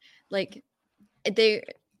that like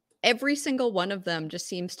every single one of them just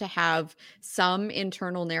seems to have some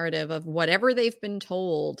internal narrative of whatever they've been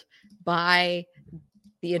told by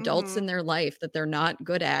the adults in their life that they're not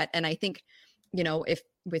good at. And I think, if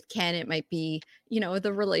with Ken, it might be,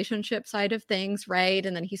 the relationship side of things, right?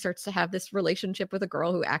 And then he starts to have this relationship with a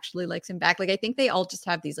girl who actually likes him back. Like, I think they all just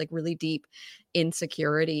have these like really deep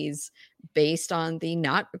insecurities based on the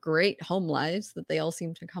not great home lives that they all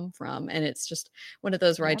seem to come from. And it's just one of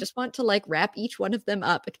those where I just want to like wrap each one of them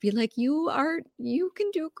up and be like, you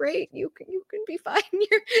can do great. You can be fine.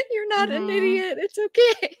 You're not an idiot. It's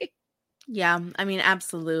okay. Yeah, I mean,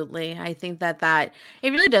 absolutely. I think that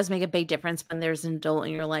it really does make a big difference when there's an adult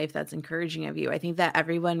in your life that's encouraging of you. I think that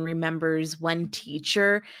everyone remembers one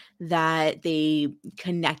teacher that they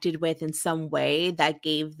connected with in some way that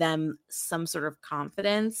gave them some sort of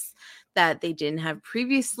confidence that they didn't have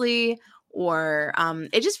previously, or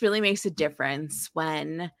it just really makes a difference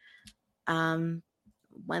when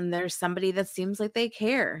there's somebody that seems like they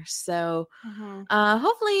care. So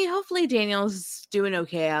hopefully Daniel's doing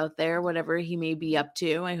okay out there, whatever he may be up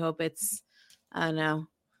to. I hope it's, I don't know,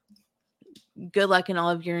 good luck in all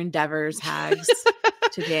of your endeavors, Hags,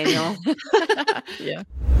 to Daniel. Yeah.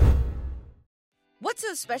 What's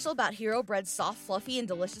so special about Hero Bread's soft, fluffy, and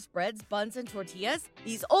delicious breads, buns, and tortillas?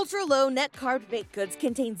 These ultra-low net-carb baked goods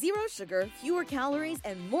contain zero sugar, fewer calories,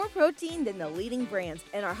 and more protein than the leading brands,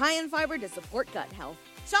 and are high in fiber to support gut health.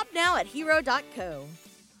 Shop now at hero.co.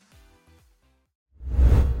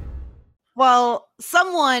 Well,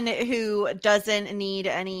 someone who doesn't need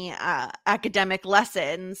any academic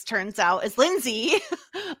lessons turns out is Lindsay,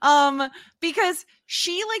 because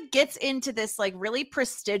she like gets into this like really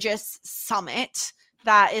prestigious summit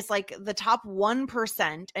that is like the top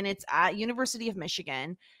 1%, and it's at University of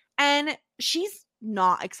Michigan, and she's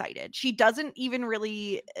not excited. She doesn't even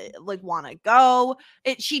really like want to go.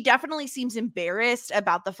 She definitely seems embarrassed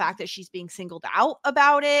about the fact that she's being singled out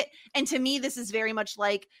about it. And to me, this is very much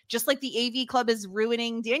like, just like the AV Club is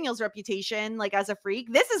ruining Daniel's reputation, like as a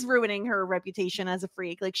freak, this is ruining her reputation as a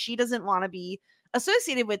freak. Like she doesn't want to be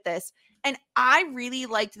associated with this. And I really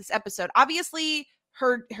liked this episode. Obviously,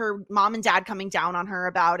 her mom and dad coming down on her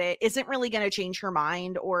about it isn't really going to change her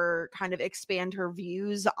mind or kind of expand her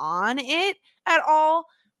views on it at all.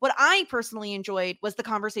 What I personally enjoyed was the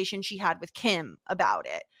conversation she had with Kim about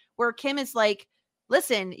it, where Kim is like,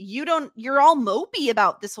 listen, you're all mopey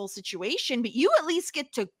about this whole situation, but you at least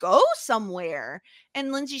get to go somewhere.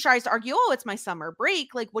 And Lindsay tries to argue, oh, it's my summer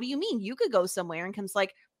break. Like, what do you mean you could go somewhere? And Kim's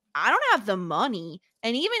like, I don't have the money.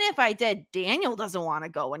 And even if I did, Daniel doesn't want to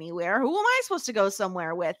go anywhere. Who am I supposed to go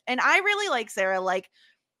somewhere with? And I really like Sarah, like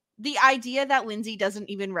the idea that Lindsay doesn't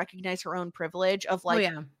even recognize her own privilege of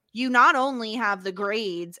like, you not only have the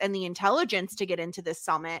grades and the intelligence to get into this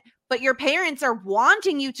summit, but your parents are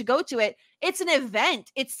wanting you to go to it. It's an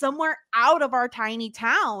event. It's somewhere out of our tiny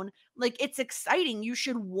town. Like, it's exciting. You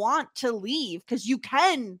should want to leave because you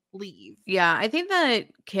can leave. Yeah, I think that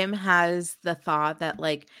Kim has the thought that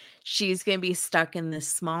like she's going to be stuck in this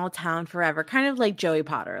small town forever, kind of like Joey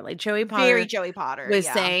Potter. Like Joey Potter, very Joey Potter was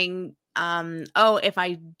saying, oh, if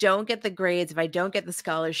I don't get the grades, if I don't get the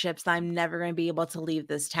scholarships, I'm never going to be able to leave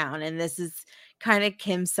this town. And this is kind of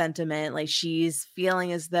Kim's sentiment. Like she's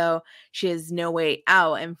feeling as though she has no way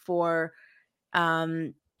out. And for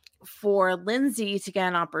Lindsay to get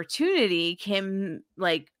an opportunity, Kim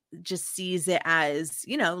like just sees it as,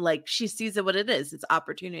 you know, like she sees it what it is. It's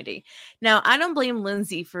opportunity. Now, I don't blame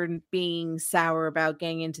Lindsay for being sour about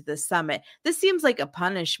getting into the summit. This seems like a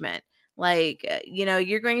punishment. Like, you know,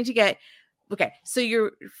 you're going to get, okay, so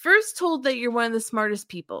you're first told that you're one of the smartest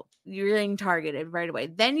people. You're getting targeted right away.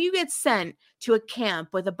 Then you get sent to a camp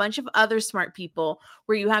with a bunch of other smart people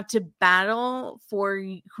where you have to battle for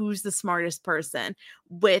who's the smartest person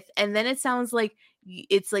with. And then it sounds like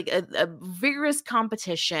it's like a vigorous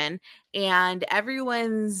competition and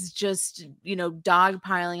everyone's just, you know,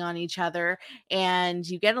 dogpiling on each other and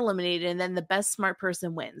you get eliminated and then the best smart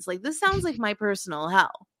person wins. Like, this sounds like my personal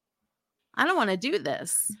hell. I don't want to do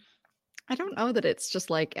this. I don't know that it's just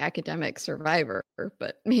like academic Survivor,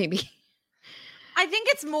 but maybe. I think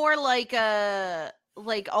it's more like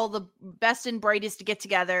all the best and brightest to get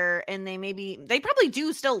together, and they probably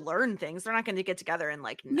do still learn things. They're not going to get together and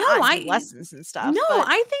like do lessons and stuff. No,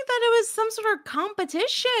 I think that it was some sort of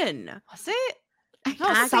competition. Was it?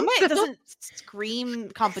 No, summit doesn't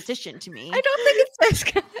scream competition to me. I don't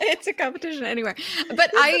think it's a competition anywhere.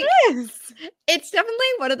 But it's definitely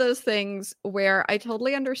one of those things where I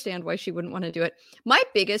totally understand why she wouldn't want to do it. My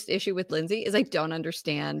biggest issue with Lindsay is I don't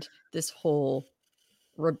understand this whole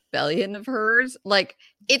rebellion of hers. Like,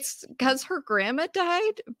 it's because her grandma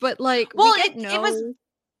died, but like, well, I think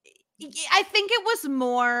it was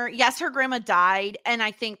more, yes, her grandma died, and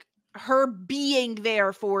I think her being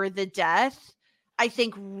there for the death, I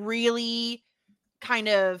think really kind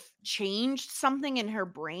of changed something in her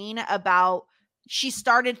brain about, she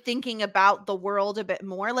started thinking about the world a bit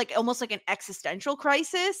more, like almost like an existential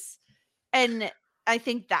crisis. And I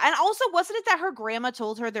think that, and also wasn't it that her grandma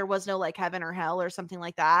told her there was no like heaven or hell or something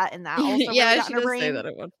like that? And that also really got in her brain. Say that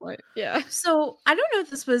at one point. Yeah. So I don't know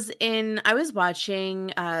if this was I was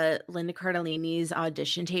watching Linda Cardellini's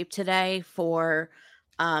audition tape today for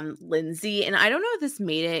Lindsay, and I don't know if this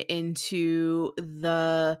made it into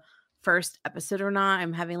the first episode or not.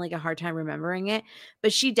 I'm having like a hard time remembering it,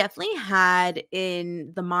 but she definitely had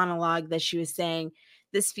in the monologue that she was saying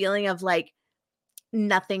this feeling of like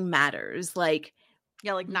nothing matters, like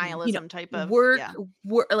like nihilism, you know, type of work,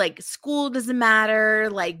 like school doesn't matter,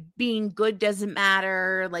 like being good doesn't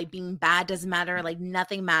matter, like being bad doesn't matter, like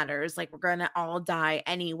nothing matters, like we're gonna all die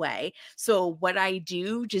anyway, so what I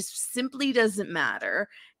do just simply doesn't matter.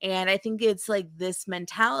 And I think it's like this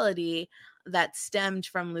mentality that stemmed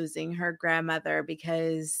from losing her grandmother,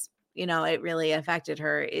 because it really affected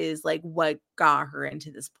her is like what got her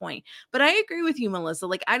into this point. But I agree with you, Melissa.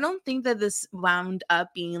 Like, I don't think that this wound up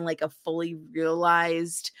being like a fully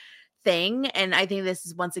realized thing. And I think this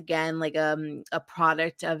is once again like a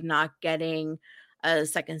product of not getting a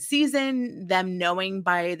second season, them knowing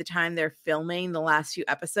by the time they're filming the last few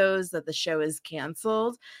episodes that the show is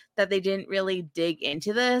canceled, that they didn't really dig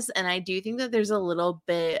into this. And I do think that there's a little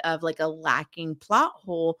bit of like a lacking plot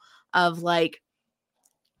hole of like,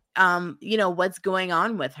 what's going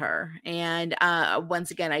on with her. And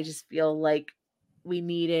once again, I just feel like we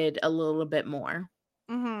needed a little bit more.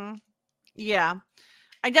 Mm-hmm. Yeah.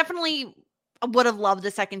 I definitely would have loved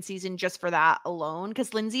a second season just for that alone,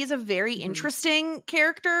 because Lindsay is a very interesting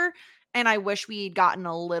character, and I wish we'd gotten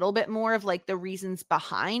a little bit more of like the reasons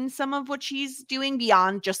behind some of what she's doing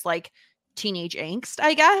beyond just like teenage angst,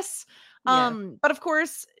 I guess. Yeah. But of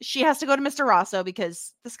course she has to go to Mr. Rosso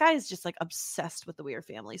because this guy is just like obsessed with the Weir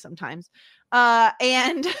family sometimes.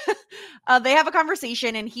 And they have a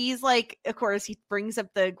conversation, and he's like, of course he brings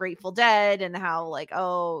up the Grateful Dead and how like,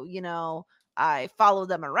 oh, I followed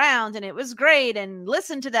them around and it was great and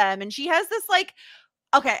listened to them. And she has this like,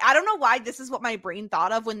 okay, I don't know why this is what my brain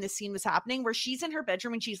thought of when this scene was happening, where she's in her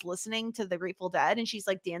bedroom and she's listening to the Grateful Dead and she's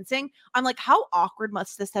like dancing. I'm like, how awkward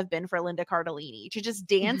must this have been for Linda Cardellini to just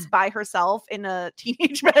dance by herself in a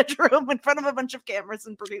teenage bedroom in front of a bunch of cameras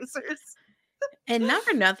and producers? And not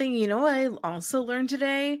for nothing, you know what I also learned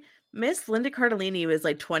today? Miss Linda Cardellini was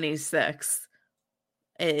like 26.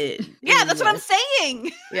 That's what I'm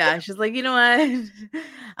saying. Yeah, she's like, you know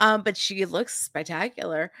what? But she looks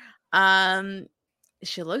spectacular.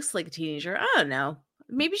 She looks like a teenager. I don't know.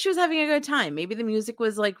 Maybe she was having a good time. Maybe the music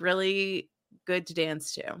was like really good to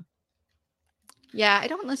dance to. Yeah, I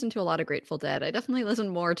don't listen to a lot of Grateful Dead. I definitely listen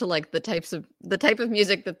more to like the type of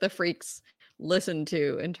music that the freaks listen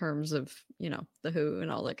to in terms of, the Who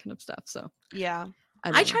and all that kind of stuff. So yeah.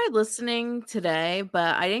 I tried listening today,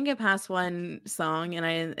 but I didn't get past one song,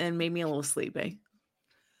 and it made me a little sleepy.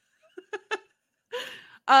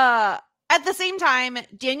 At the same time,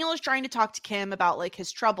 Daniel is trying to talk to Kim about like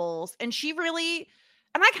his troubles, and she really,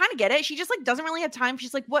 and I kind of get it. She just like doesn't really have time.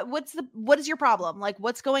 She's like, what is your problem? Like,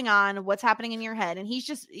 what's going on? What's happening in your head? And he's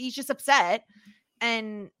just upset.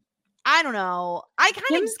 And I don't know.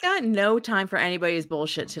 Kim's got no time for anybody's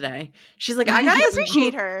bullshit today. She's like, I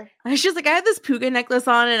appreciate her. She's like, I have this puka necklace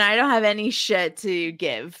on and I don't have any shit to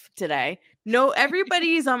give today. No,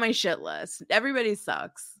 everybody's on my shit list. Everybody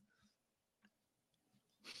sucks.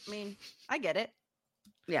 I mean, I get it.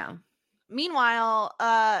 Yeah. Meanwhile,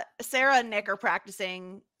 Sarah and Nick are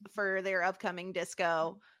practicing for their upcoming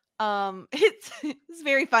disco. It's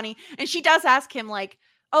very funny. And she does ask him like,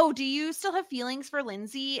 oh, do you still have feelings for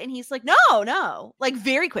Lindsay? And he's like, no, like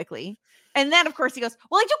very quickly. And then, of course, he goes,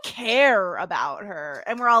 well, I do care about her.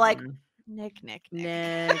 And we're all like, Nick.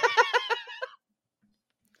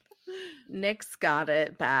 Nick's got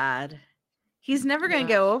it bad. He's never going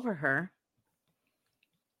to go over her.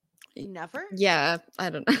 Never? Yeah, I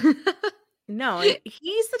don't know. No,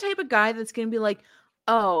 he's the type of guy that's going to be like,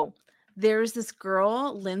 oh, there's this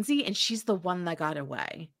girl, Lindsay, and she's the one that got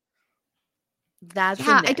away.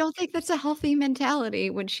 I don't think that's a healthy mentality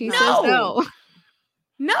when she says no.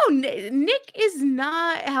 No, Nick is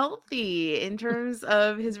not healthy in terms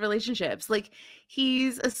of his relationships. Like,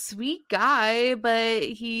 he's a sweet guy, but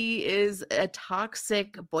he is a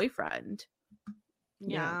toxic boyfriend.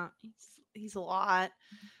 Yeah. He's a lot.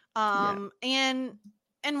 And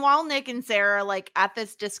while Nick and Sarah like at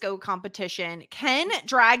this disco competition, Ken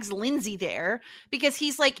drags Lindsay there because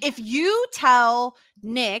he's like, if you tell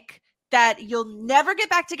Nick that you'll never get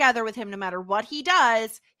back together with him no matter what he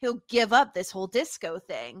does, he'll give up this whole disco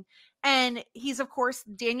thing. And he's, of course,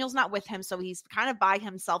 Daniel's not with him, so he's kind of by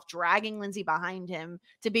himself, dragging Lindsay behind him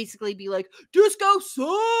to basically be like, disco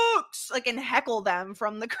sucks, like, and heckle them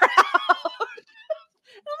from the crowd. I'm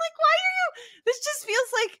like, why are you? This just feels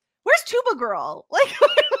like, where's Tuba Girl? Like,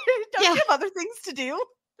 don't you have other things to do?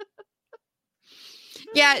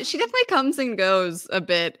 Yeah, she definitely comes and goes a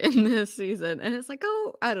bit in this season. And it's like,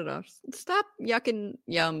 oh, I don't know. Stop yucking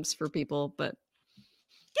yums for people. But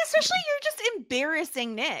yeah, especially you're just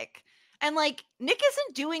embarrassing Nick. And like, Nick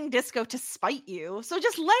isn't doing disco to spite you. So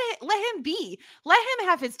just let him be. Let him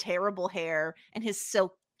have his terrible hair and his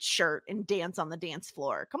silk shirt and dance on the dance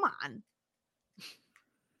floor. Come on.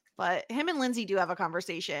 But him and Lindsay do have a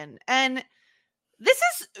conversation. And this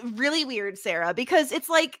is really weird, Sarah, because it's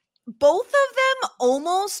like, both of them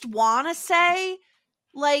almost want to say,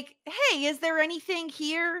 like, hey, is there anything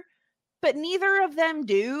here? But neither of them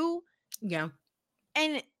do. Yeah.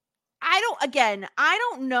 And I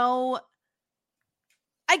don't know.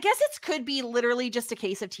 I guess it could be literally just a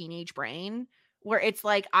case of teenage brain where it's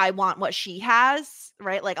like, I want what she has,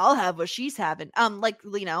 right? Like, I'll have what she's having. Like,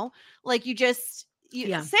 you know, like you just,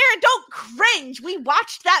 Sarah, don't cringe. We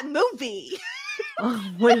watched that movie.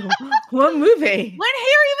 Oh, wait, what movie? When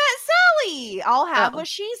Harry Met Sally. I'll have what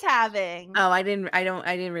she's having. Oh, I didn't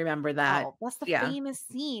remember that. Oh, that's the famous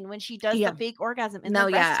scene when she does the fake orgasm in the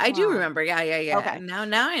restaurant. I do remember. Yeah. Okay. Now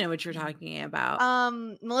I know what you're talking about.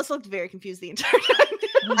 Melissa looked very confused the entire time.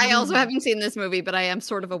 I also haven't seen this movie, but I am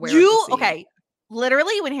sort of aware of the scene. Okay.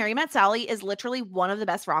 Literally, When Harry Met Sally is literally one of the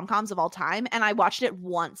best rom-coms of all time, and I watched it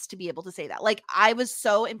once to be able to say that. Like, I was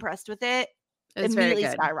so impressed with it. It immediately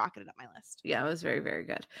skyrocketed up my list. Yeah, it was very, very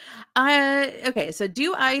good. Okay, so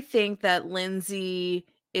do I think that Lindsay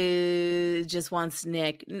just wants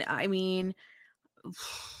Nick? I mean,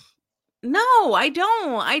 no, I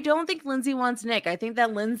don't. I don't think Lindsay wants Nick. I think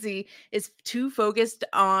that Lindsay is too focused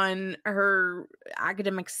on her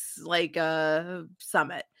academics, like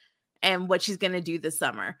summit and what she's going to do this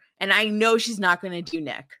summer. And I know she's not going to do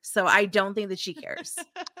Nick. So I don't think that she cares.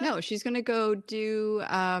 No, she's going to go do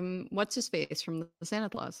what's his face from the Santa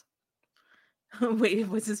Claus. Wait,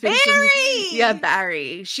 what's his face? Barry! Yeah,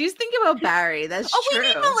 Barry. She's thinking about Barry. That's true.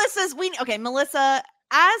 We need Melissa,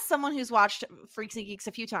 as someone who's watched Freaks and Geeks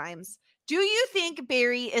a few times, do you think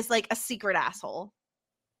Barry is like a secret asshole?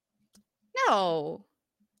 No.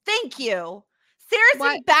 Thank you.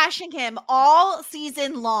 Sarah's been bashing him all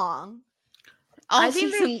season long. All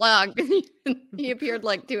season long. He appeared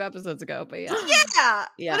like 2 episodes ago, but yeah.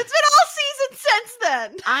 Yeah. But it's been all season since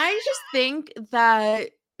then. I just think that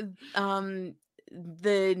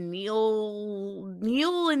the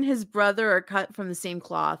Neil and his brother are cut from the same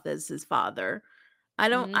cloth as his father.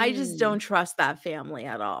 I just don't trust that family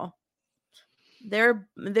at all. They're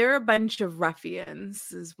a bunch of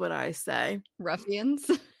ruffians, is what I say.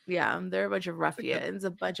 Ruffians? Yeah, they're a bunch of ruffians, a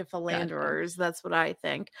bunch of philanderers. That's what I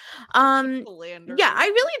think. Yeah,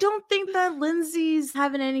 I really don't think that Lindsay's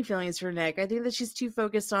having any feelings for Nick. I think that she's too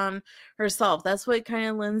focused on herself. That's what kind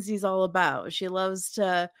of Lindsay's all about. She loves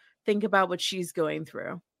to think about what she's going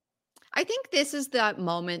through. I think this is that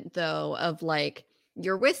moment, though, of like,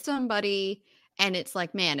 you're with somebody and it's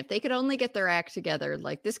like, man, if they could only get their act together,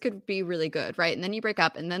 like this could be really good, right? And then you break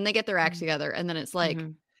up and then they get their act together and then it's like,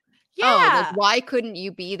 like, why couldn't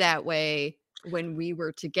you be that way when we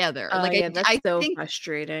were together? Like, that's so think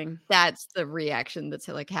frustrating. That's the reaction that's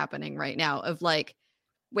like happening right now of like,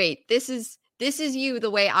 wait, this is you the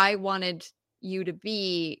way I wanted you to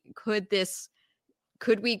be.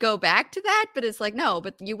 Could we go back to that? But it's like, no,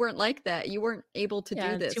 but you weren't like that. You weren't able to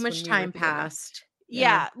do this. Too much time passed.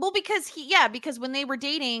 Yeah. Well, because when they were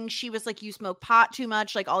dating, she was like, you smoke pot too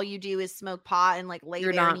much. Like all you do is smoke pot and like lay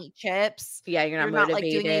there and eat chips. Yeah. You're not like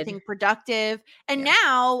doing anything productive. And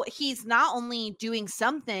now he's not only doing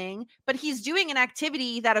something, but he's doing an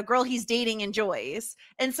activity that a girl he's dating enjoys.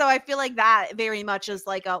 And so I feel like that very much is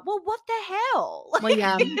like, well, what the hell? Well,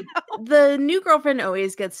 yeah. The new girlfriend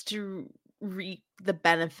always gets to reap the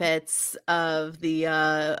benefits of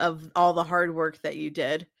of all the hard work that you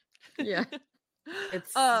did. Yeah.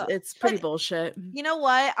 It's pretty bullshit. You know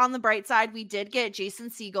what? On the bright side, we did get Jason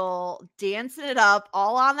Segel dancing it up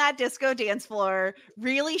all on that disco dance floor,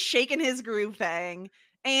 really shaking his groove thing.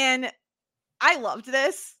 And I loved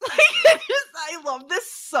this. I love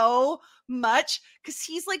this so much because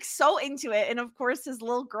he's like so into it. And of course, his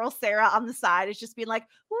little girl Sarah on the side is just being like,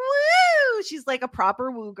 woo! She's like a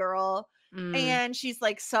proper woo girl. And she's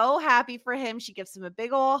like so happy for him. She gives him a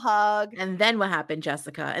big old hug. And then what happened,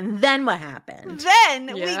 Jessica? And then what happened?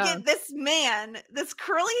 Then we get this man, this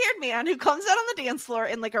curly-haired man who comes out on the dance floor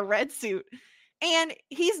in like a red suit. And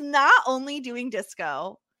he's not only doing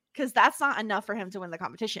disco, because that's not enough for him to win the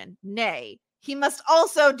competition. Nay, he must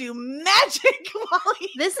also do magic while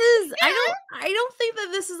I don't think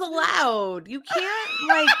that this is allowed. You can't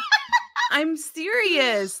like I'm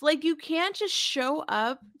serious. Like, you can't just show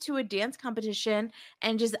up to a dance competition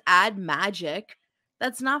and just add magic.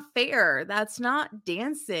 That's not fair. That's not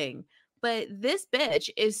dancing. But this bitch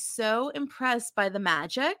is so impressed by the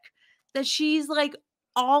magic that she's like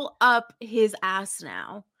all up his ass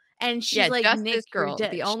now. And she's like, just Nick, this girl,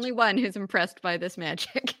 the only one who's impressed by this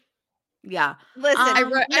magic. Yeah. Listen, I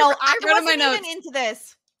wrote in my notes. Even into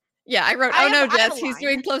this. Yeah, I wrote, Jess, he's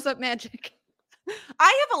doing close-up magic.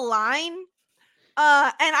 I have a line, and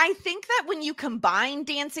I think that when you combine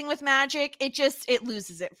dancing with magic, it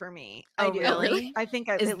loses it for me. Oh, really? I think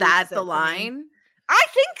is that the line? I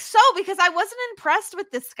think so, because I wasn't impressed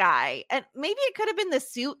with this guy, and maybe it could have been the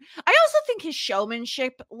suit. I also think his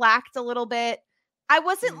showmanship lacked a little bit. I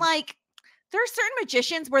wasn't like, there are certain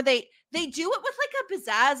magicians where they do it with like a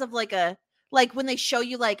pizzazz of like a like when they show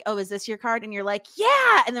you like, oh, is this your card? And you're like,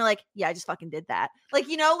 yeah. And they're like, yeah, I just fucking did that. Like,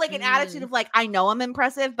 you know, like an attitude of like, I know I'm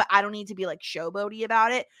impressive, but I don't need to be like showboaty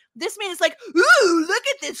about it. This man is like, ooh, look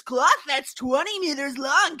at this cloth that's 20 meters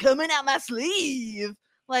long coming out my sleeve.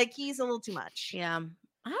 Like, he's a little too much. Yeah.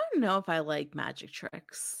 I don't know if I like magic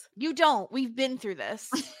tricks. You don't. We've been through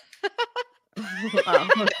this. Oh,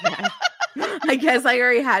 okay. I guess I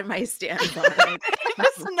already had my stance on it.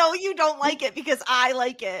 No, you don't like it because I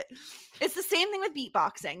like it. It's the same thing with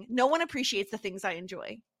beatboxing. No one appreciates the things I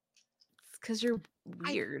enjoy. It's because you're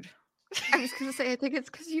weird. I was going to say, I think it's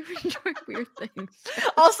because you enjoy weird things.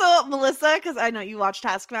 Also, Melissa, because I know you watch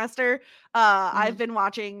Taskmaster. I've been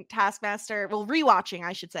watching Taskmaster. Well, rewatching,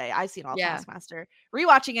 I should say. I've seen all Taskmaster.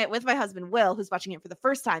 Rewatching it with my husband, Will, who's watching it for the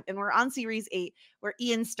first time. And we're on series 8, where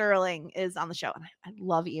Ian Sterling is on the show. And I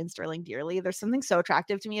love Ian Sterling dearly. There's something so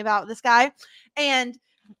attractive to me about this guy. And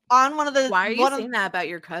on one of the... Why are you saying that about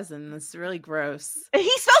your cousin? That's really gross.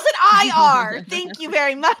 He spells it IR. Thank you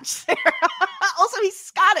very much, Sarah. Also, he's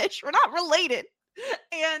Scottish. We're not related.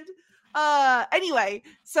 And anyway,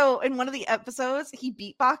 so in one of the episodes, he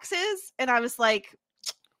beatboxes, and I was like,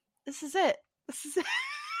 this is it. This is it.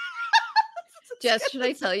 Jess, should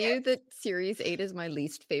I tell you that series 8 is my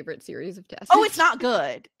least favorite series of tests? Oh, it's not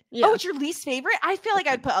good. Yeah. Oh, it's your least favorite? I feel like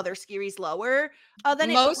I'd put other series lower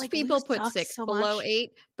than most it, people put 6 so below much.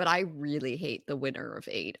 8, but I really hate the winner of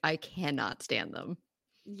 8. I cannot stand them.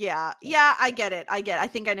 Yeah, I get it. I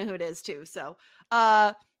think I know who it is too. So,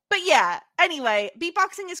 but yeah. Anyway,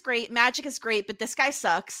 beatboxing is great, magic is great, but this guy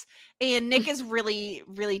sucks, and Nick is really,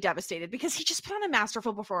 really devastated because he just put on a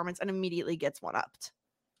masterful performance and immediately gets one upped.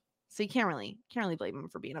 So you can't really blame him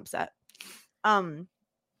for being upset.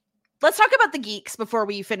 Let's talk about the geeks before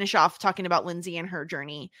we finish off talking about Lindsay and her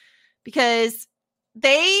journey, because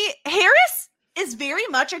Harris is very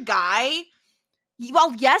much a guy.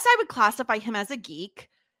 Well, yes, I would classify him as a geek.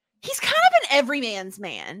 He's kind of an everyman's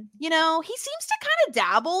man. You know, he seems to kind of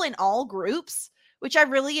dabble in all groups, which I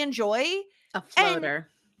really enjoy. A floater. And,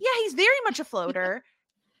 yeah, he's very much a floater.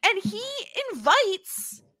 And he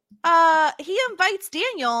invites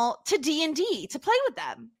Daniel to D&D to play with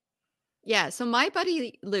them. Yeah, so my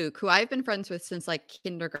buddy Luke, who I've been friends with since like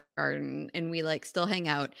kindergarten, and we like still hang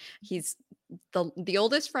out. He's the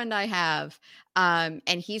oldest friend I have,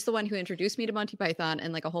 and he's the one who introduced me to Monty Python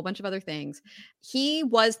and like a whole bunch of other things. He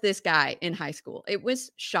was this guy in high school. It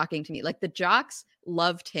was shocking to me. Like the jocks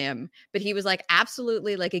loved him, but he was like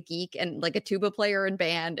absolutely like a geek and like a tuba player in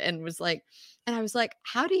band, and was like, and I was like,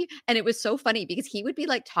 how do you? And it was so funny because he would be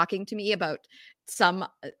like talking to me about some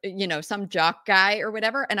jock guy or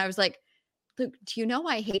whatever, and I was like, Luke, do you know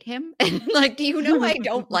I hate him? And like, do you know I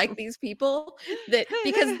don't like these people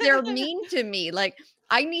because they're mean to me? Like,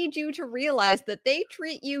 I need you to realize that they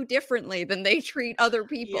treat you differently than they treat other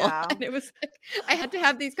people. Yeah. And it was like, I had to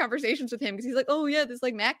have these conversations with him because he's like, oh yeah, this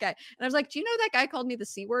like Matt guy. And I was like, do you know that guy called me the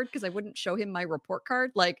C word because I wouldn't show him my report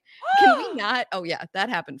card? Like, can we not? Oh yeah, that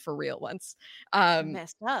happened for real once.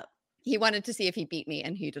 Messed up. He wanted to see if he beat me,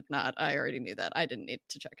 and he did not. I already knew that. I didn't need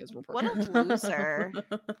to check his report. What a loser.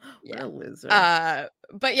 What a loser.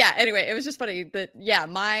 But yeah, anyway, it was just funny that, yeah,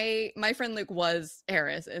 my friend Luke was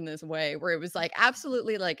Harris in this way, where it was like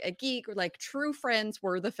absolutely like a geek, or like true friends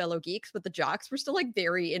were the fellow geeks, but the jocks were still like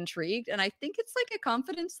very intrigued. And I think it's like a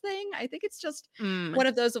confidence thing. I think it's just one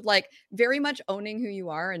of those of like very much owning who you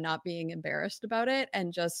are and not being embarrassed about it.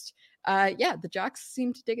 And just, the jocks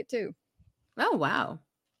seem to dig it too. Oh, wow.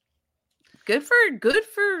 Good for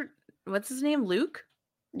what's his name? Luke?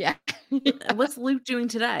 Yeah. What's Luke doing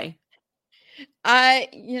today?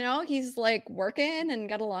 He's like working and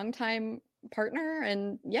got a long time partner,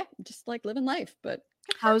 and yeah, just like living life. But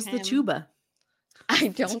how's the tuba? I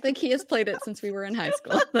don't think he has played it since we were in high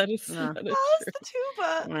school. That is how's the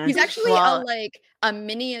tuba? He's actually a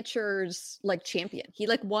miniatures like champion. He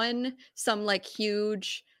like won some like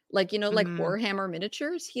huge like Warhammer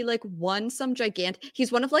miniatures. He like won some gigantic.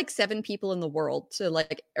 He's one of like 7 people in the world to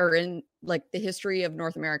like, or in like the history of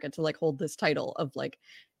North America to like hold this title of like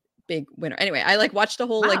big winner. Anyway, I like watched a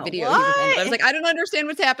whole like video. He was on. I was like, I don't understand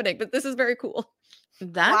what's happening, but this is very cool.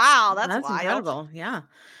 That's incredible. Yeah.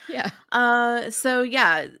 Yeah. And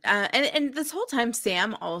this whole time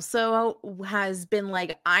Sam also has been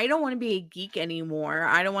like, I don't want to be a geek anymore.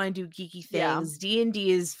 I don't want to do geeky things.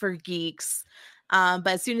 D&D is for geeks. But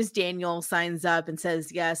as soon as Daniel signs up and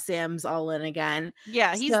says, yeah, Sam's all in again.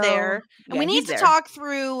 Yeah, he's there. And we need to talk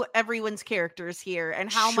through everyone's characters here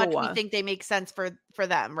and how much we think they make sense for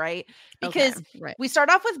them, right? Because we start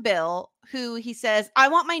off with Bill, who he says, I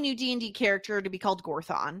want my new D&D character to be called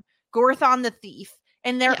Gorthon the Thief.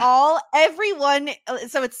 And they're everyone.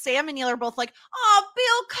 So it's Sam and Neil are both like, oh,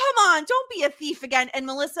 Bill, come on, don't be a thief again. And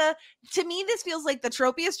Melissa, to me, this feels like the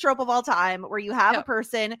tropiest trope of all time, where you have a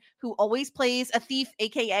person who always plays a thief,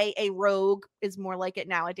 aka a rogue, is more like it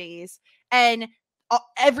nowadays. And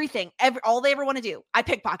everything, all they ever want to do, I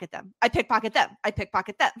pickpocket them. I pickpocket them. I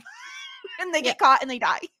pickpocket them. And they get caught and they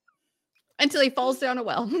die. Until he falls down a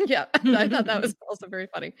well. Yeah, I thought that was also very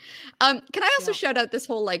funny. Can I also shout out this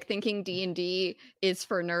whole like thinking D&D is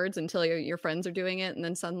for nerds until your friends are doing it and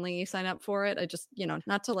then suddenly you sign up for it? I just,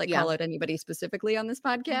 not to call out anybody specifically on this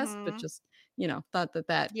podcast, but just, thought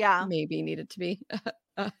that maybe needed to be.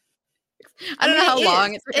 I don't know how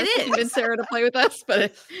long it took us to convince Sarah to play with us,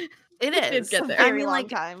 but it is. Did get there. Very long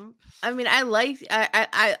time. I mean,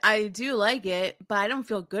 I do like it, but I don't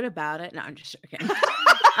feel good about it. No, I'm just joking.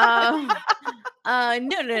 No.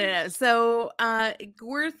 So,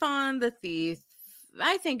 Gorthon the Thief,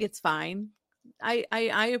 I think it's fine.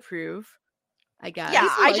 I approve. I guess. Yeah,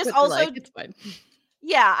 I just also it's fine.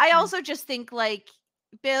 Yeah, I also just think like,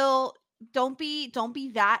 Bill, don't be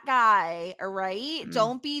that guy, all right?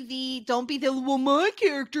 Don't be the well, my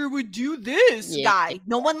character would do this guy.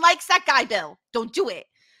 No one likes that guy, Bill. Don't do it.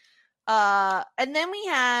 And then we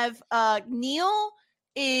have Neil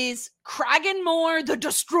is Kraganmore the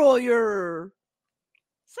Destroyer.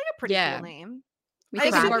 It's like a pretty cool name.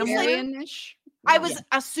 I was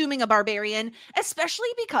assuming a barbarian, especially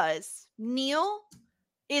because Neil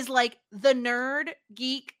is like the nerd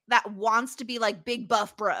geek that wants to be like big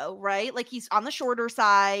buff bro, right? Like he's on the shorter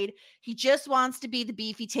side. He just wants to be the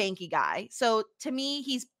beefy tanky guy. So to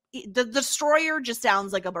me, the Destroyer just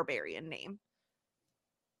sounds like a barbarian name.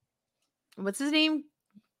 What's his name?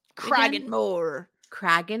 Kraganmore.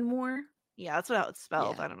 Kraganmore? Yeah, that's how it's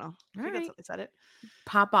spelled. Yeah. I don't know. I think that's how they said it.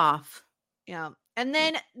 Pop off. Yeah. And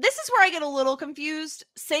then this is where I get a little confused.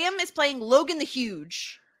 Sam is playing Logan the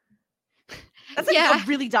Huge. That's like a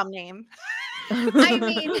really dumb name. I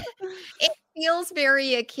mean, it feels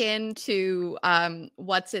very akin to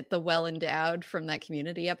what's it, the Well Endowed from that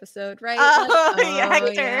Community episode, right?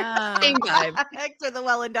 Hector. Yeah. Same vibe. Hector the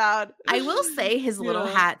Well Endowed. I will say his little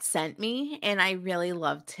hat sent me, and I really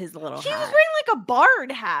loved his little hat. He was wearing like a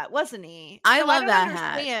bard hat, wasn't he? I love that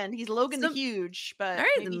hat. He's Logan the Huge, but all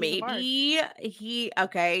right,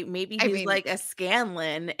 maybe he's like a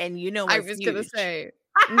Scanlan, and I was gonna say.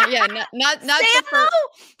 Not Sam.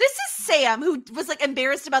 This is Sam who was like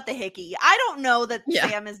embarrassed about the hickey. I don't know that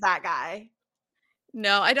Sam is that guy.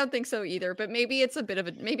 No, I don't think so either. But maybe it's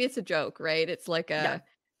a joke, right? It's like a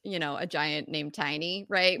giant named Tiny,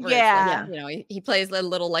 right? Where it's like, he plays a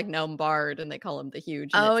little like gnome bard, and they call him the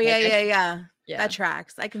Huge. Oh yeah. That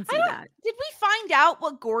tracks. I can see that. Did we find out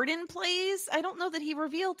what Gordon plays? I don't know that he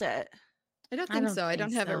revealed it. I don't think so. I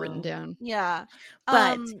don't have it written down. Yeah.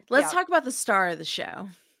 But let's talk about the star of the show.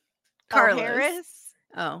 Carlos. Harris?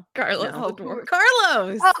 Oh. Carlos. No. Carlos.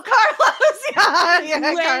 Oh, Carlos. Yeah,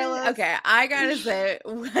 Carlos. Okay, I gotta say,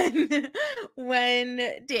 when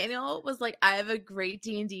Daniel was like, I have a great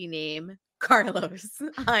D&D name, Carlos,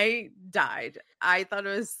 I died. I thought it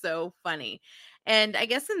was so funny. And I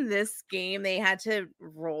guess in this game, they had to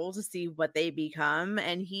roll to see what they become,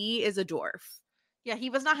 and he is a dwarf. Yeah,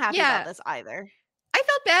 he was not happy about this either. I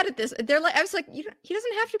felt bad at this. I was like, he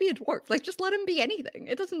doesn't have to be a dwarf. Like, just let him be anything.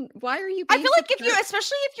 It doesn't. Why are you? I feel like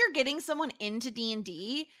especially if you're getting someone into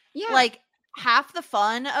D&D, like half the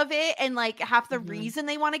fun of it and like half the reason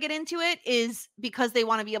they want to get into it is because they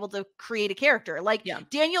want to be able to create a character. Like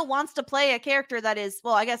Daniel wants to play a character that is,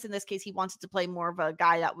 well, I guess in this case he wanted to play more of a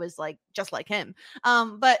guy that was like just like him.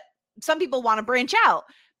 But some people want to branch out.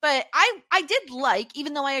 But I did like,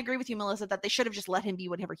 even though I agree with you, Melissa, that they should have just let him be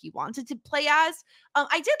whatever he wanted to play as.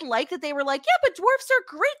 I did like that they were like, yeah, but dwarves are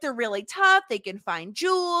great. They're really tough. They can find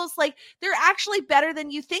jewels. Like, they're actually better than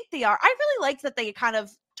you think they are. I really liked that they kind of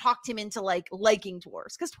talked him into like liking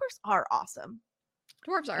dwarves, because dwarves are awesome.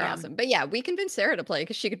 Dwarves are awesome. But yeah, we convinced Sarah to play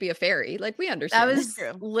because she could be a fairy. Like, we understand. That was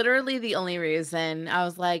literally the only reason. I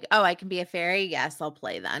was like, oh, I can be a fairy? Yes, I'll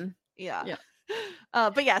play then. Yeah.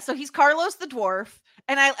 But yeah, so he's Carlos the dwarf,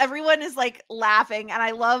 and everyone is like laughing, and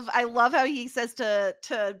I love how he says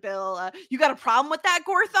to Bill, you got a problem with that,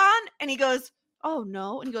 Gorthon? And he goes, oh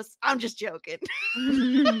no, and he goes, I'm just joking.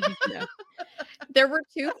 There were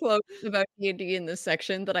two quotes about D&D in this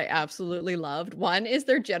section that I absolutely loved. One is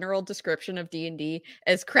their general description of D&D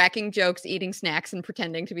as cracking jokes, eating snacks, and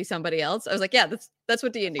pretending to be somebody else. I was like, yeah, that's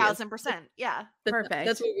what D&D is. 1000%. Yeah, perfect.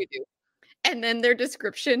 That's what we do. And then their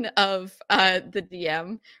description of the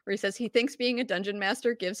DM, where he says he thinks being a dungeon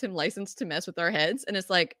master gives him license to mess with our heads. And it's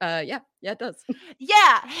like, yeah, it does.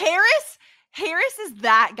 Yeah, Harris Harris is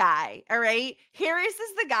that guy, all right? Harris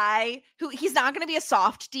is the guy who he's not going to be a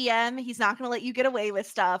soft DM. He's not going to let you get away with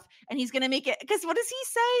stuff, and he's going to make it. Because what does he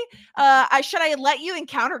say? I let you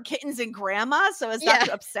encounter kittens and grandma so as not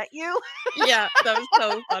to upset you. Yeah, that was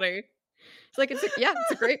so funny. It's like it's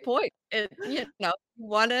a great point. You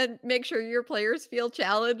want to make sure your players feel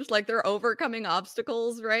challenged, like they're overcoming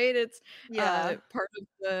obstacles, right? It's part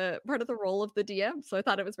of the role of the DM. So I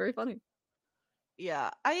thought it was very funny.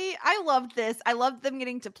 Yeah, I loved this. I loved them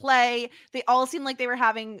getting to play. They all seemed like they were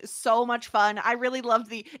having so much fun. I really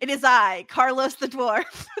loved it is I, Carlos the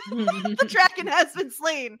dwarf. The dragon has been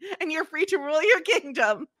slain, and you're free to rule your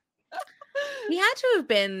kingdom. He had to have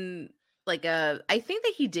been like I think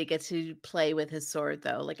that he did get to play with his sword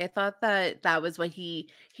though. Like I thought that was what he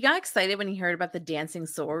got excited when he heard about the dancing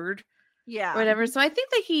sword. Yeah. Or whatever. So I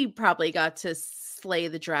think that he probably got to slay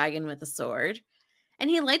the dragon with a sword. And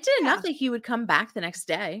he liked it enough that he would come back the next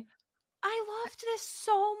day. I loved this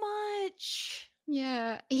so much.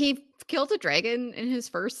 Yeah, he killed a dragon in his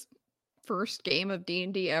first game of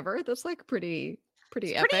D&D ever. That's like pretty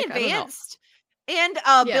epic. Pretty advanced. And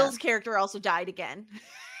Bill's character also died again.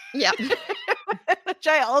 Yeah. Which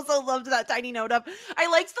I also loved that tiny note of. I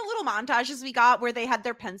liked the little montages we got where they had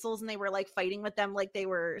their pencils and they were like fighting with them like they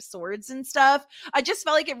were swords and stuff. I just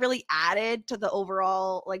felt like it really added to the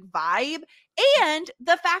overall like vibe. And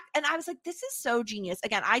the fact, and I was like, this is so genius.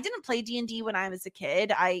 Again, I didn't play D&D when I was a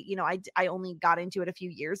kid. I only got into it a few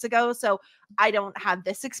years ago. So I don't have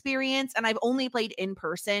this experience. And I've only played in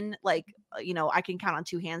person. Like, I can count on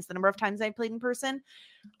two hands the number of times I played in person.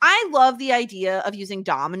 I love the idea of using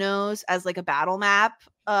dominoes as like a battle map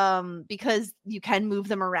because you can move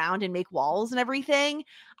them around and make walls and everything.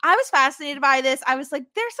 I was fascinated by this. I was like,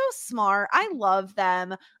 they're so smart. I love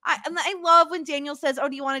them. I love when Daniel says, oh,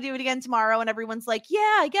 do you want to do it again tomorrow? And everyone's like,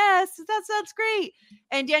 yeah, I guess. That sounds great.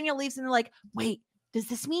 And Daniel leaves and they're like, wait, does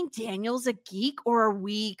this mean Daniel's a geek or are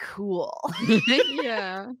we cool?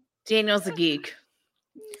 Yeah. Daniel's a geek.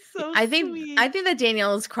 So I think sweet. that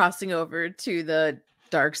Daniel is crossing over to the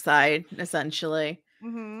dark side, essentially.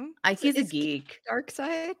 Mm-hmm. He's a geek. Dark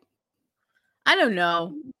side? I don't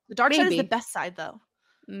know. The dark side is the best side, though.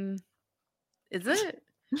 Is it?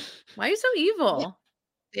 Why are you so evil? Yeah.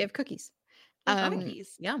 They have cookies.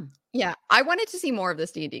 Cookies. Yum. Yeah, I wanted to see more of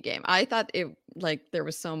this D&D game. I thought there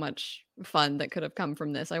was so much fun that could have come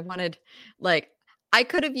from this. I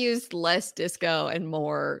could have used less disco and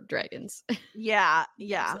more dragons. Yeah,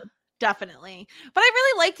 definitely. But I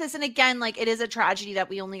really liked this. And again, like it is a tragedy that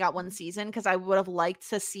we only got one season because I would have liked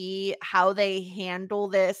to see how they handle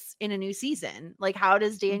this in a new season. Like, how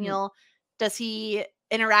does Daniel, does he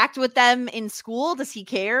interact with them in school? Does he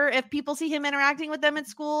care if people see him interacting with them at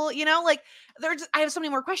school? Like I have so many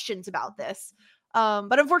more questions about this.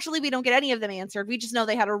 But unfortunately we don't get any of them answered. We just know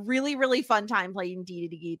they had a really, really fun time playing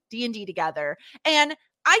D&D together. And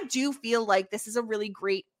I do feel like this is a really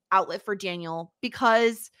great outlet for Daniel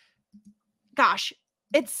because gosh,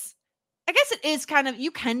 I guess it is kind of,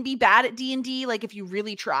 you can be bad at D&D, like if you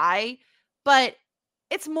really try, but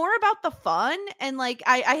it's more about the fun. And like,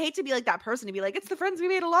 I hate to be like that person to be like, it's the friends we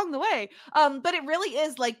made along the way. But it really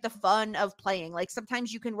is like the fun of playing. Like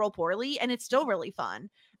sometimes you can roll poorly and it's still really fun.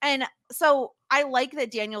 And so I like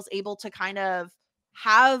that Daniel's able to kind of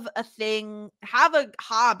have a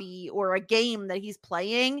hobby or a game that he's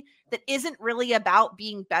playing that isn't really about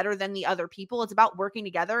being better than the other people. It's about working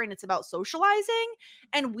together and it's about socializing.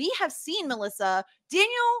 And we have seen, Melissa, Daniel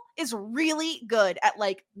is really good at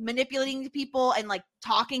like manipulating people and like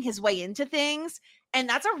talking his way into things. And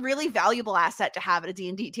that's a really valuable asset to have at a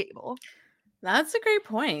D&D table. That's a great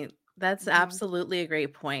point. That's absolutely a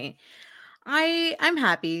great point. I'm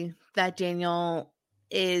happy that Daniel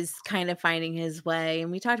is kind of finding his way.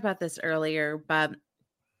 And we talked about this earlier, but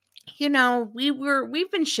we've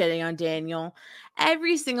been shitting on Daniel.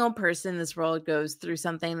 Every single person in this world goes through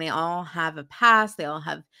something. They all have a past. They all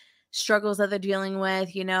have struggles that they're dealing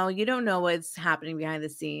with. You don't know what's happening behind the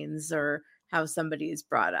scenes or how somebody is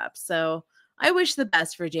brought up. So I wish the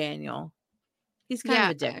best for Daniel. He's kind of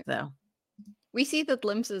a dick though. We see the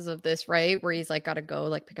glimpses of this, right? Where he's like got to go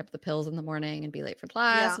like pick up the pills in the morning and be late for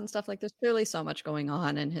class and stuff like there's clearly so much going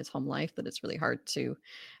on in his home life that it's really hard to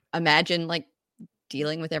imagine like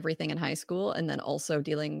dealing with everything in high school and then also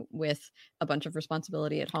dealing with a bunch of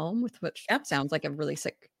responsibility at home with which sounds like a really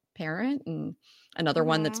sick parent and another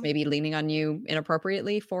one that's maybe leaning on you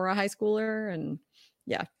inappropriately for a high schooler. And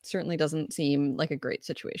certainly doesn't seem like a great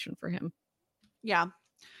situation for him. Yeah.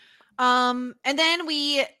 And then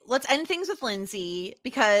let's end things with Lindsay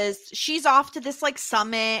because she's off to this like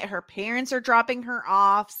summit. Her parents are dropping her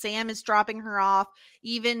off. Sam is dropping her off.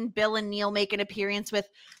 Even Bill and Neil make an appearance with,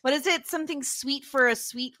 what is it? Something sweet for a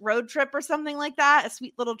sweet road trip or something like that. A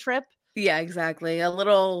sweet little trip. Yeah, exactly. A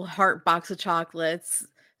little heart box of chocolates.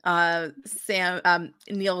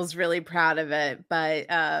 Neil's really proud of it, but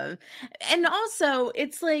and also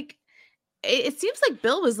it's like it seems like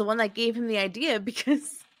Bill was the one that gave him the idea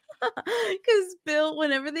because Bill,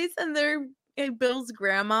 whenever they send Bill's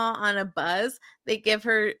grandma on a bus, they give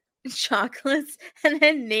her chocolates and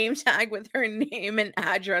then name tag with her name and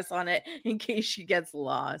address on it in case she gets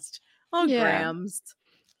lost. Oh, yeah. Grams.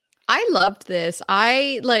 I loved this.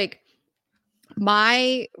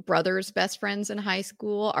 My brother's best friends in high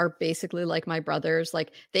school are basically like my brothers.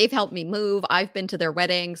 Like they've helped me move. I've been to their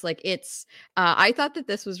weddings. Like it's, I thought that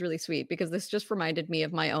this was really sweet because this just reminded me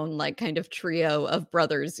of my own like kind of trio of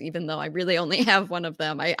brothers, even though I really only have one of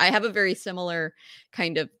them. I have a very similar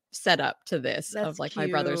kind of setup to this. That's of like cute. My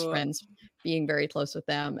brother's friends being very close with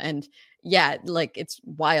them. And yeah, like it's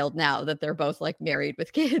wild now that they're both like married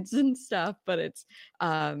with kids and stuff, but it's,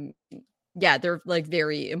 yeah, they're like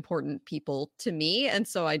very important people to me. And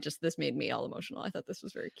so this made me all emotional. I thought this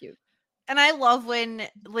was very cute. And I love when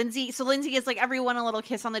Lindsay gives like everyone a little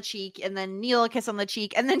kiss on the cheek and then Neil a kiss on the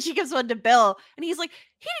cheek. And then she gives one to Bill and he's like,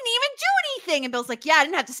 he didn't even do anything. And Bill's like, yeah, I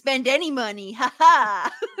didn't have to spend any money. Ha ha.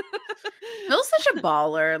 Bill's such a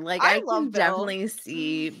baller. Like I love can Bill. Definitely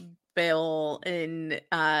see Bill in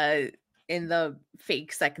the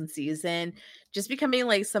fake second season just becoming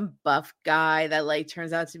like some buff guy that like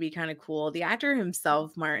turns out to be kind of cool. The actor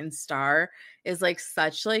himself, Martin Starr, is like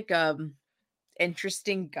such like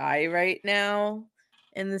interesting guy right now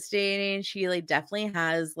in this day and age. He like definitely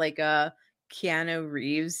has like a Keanu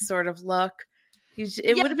Reeves sort of look.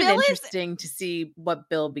 It would have been interesting to see what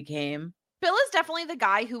Bill became. Bill is definitely the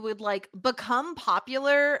guy who would like become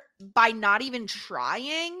popular by not even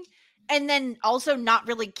trying. And then also not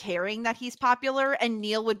really caring that he's popular. And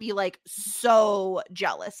Neil would be like so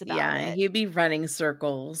jealous about it. Yeah, he'd be running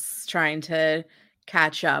circles trying to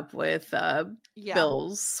catch up with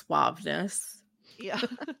Bill's suaveness. Yeah.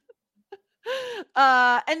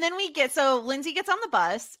 And then Lindsay gets on the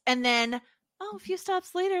bus. And then, a few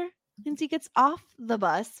stops later, Lindsay gets off the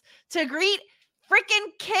bus to greet freaking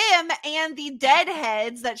Kim and the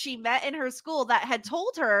deadheads that she met in her school that had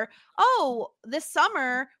told her, this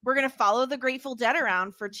summer we're going to follow the Grateful Dead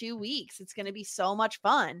around for 2 weeks. It's going to be so much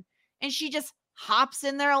fun. And she just hops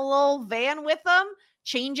in their little van with them,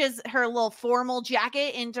 changes her little formal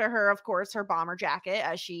jacket into her bomber jacket,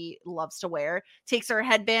 as she loves to wear, takes her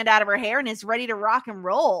headband out of her hair and is ready to rock and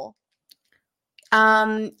roll.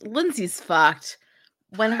 Lindsay's fucked.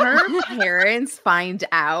 When her parents find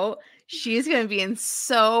out, she's going to be in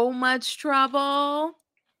so much trouble.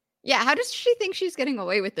 Yeah, how does she think she's getting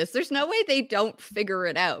away with this? There's no way they don't figure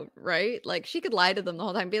it out, right? Like, she could lie to them the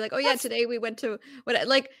whole time, be like, today we went to what?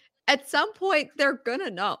 Like, at some point, they're gonna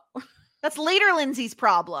know. That's later Lindsay's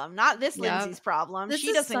problem, not this Lindsay's problem.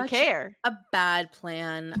 She doesn't care. A bad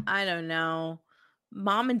plan. I don't know.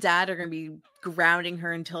 Mom and Dad are going to be grounding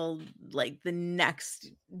her until like the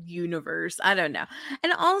next universe. I don't know.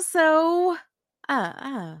 And also,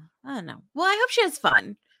 I don't know. Well, I hope she has fun.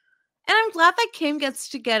 And I'm glad that Kim gets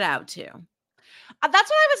to get out too. That's what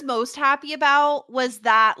I was most happy about, was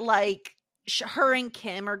that like her and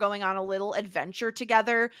Kim are going on a little adventure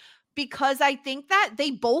together, because I think that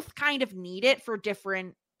they both kind of need it for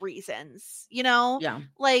different reasons, you know? Yeah.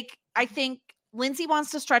 Like, I think Lindsay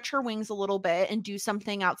wants to stretch her wings a little bit and do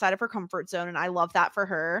something outside of her comfort zone. And I love that for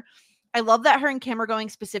her. I love that her and Kim are going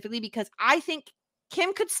specifically because I think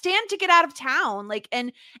Kim could stand to get out of town, like,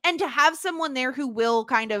 and to have someone there who will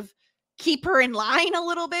kind of keep her in line a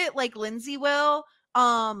little bit, like Lindsay will.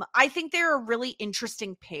 I think they're a really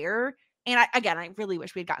interesting pair. And I really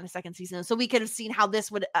wish we'd gotten a second season so we could have seen how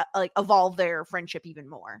this would like evolve their friendship even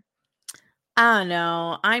more. I don't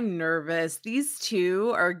know. I'm nervous. These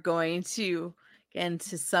two are going to get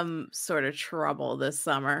into some sort of trouble this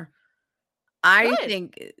summer. I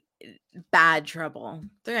think bad trouble.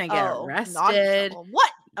 They're going to get arrested.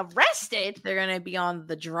 What? Arrested? They're going to be on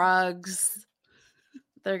the drugs.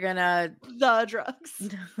 They're going to... The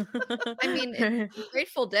drugs. I mean,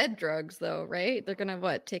 Grateful Dead drugs, though, right? They're going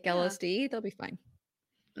to, take LSD? They'll be fine.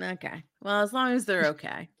 Okay. Well, as long as they're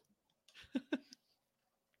okay.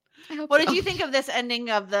 What did you think of this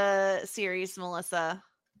ending of the series, Melissa?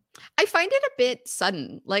 I find it a bit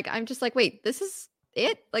sudden. Like, I'm just like, wait, this is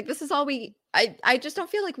it? Like, this is all we... I just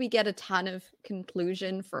don't feel like we get a ton of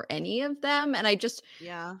conclusion for any of them. And I just...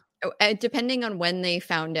 Yeah. Depending on when they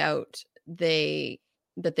found out they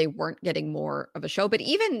that they weren't getting more of a show. But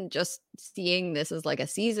even just seeing this as like a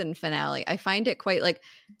season finale, I find it quite like,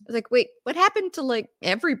 I was like, wait, what happened to like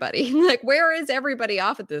everybody? Like, where is everybody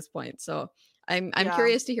off at this point? So I'm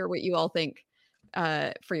curious to hear what you all think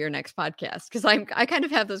for your next podcast, because I kind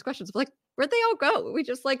of have those questions of like, where'd they all go? We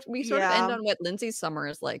just like, we sort of end on what Lindsay's summer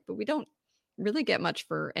is like, but we don't really get much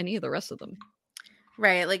for any of the rest of them.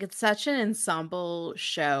 Right. Like, it's such an ensemble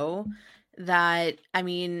show that, I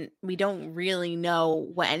mean, we don't really know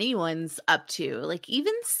what anyone's up to. Like,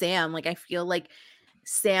 even Sam, like, I feel like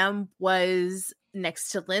Sam was,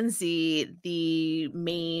 next to Lindsay, the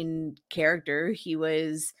main character. He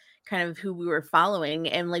was kind of who we were following,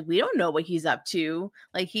 and like, we don't know what he's up to.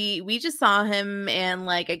 Like, we just saw him, and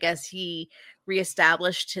like, I guess he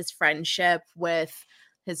reestablished his friendship with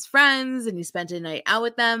his friends and he spent a night out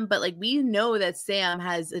with them, but like, we know that Sam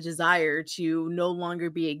has a desire to no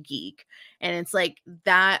longer be a geek, and it's like,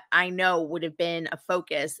 that I know would have been a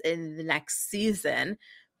focus in the next season,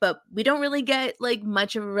 but we don't really get like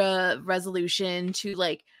much of a resolution to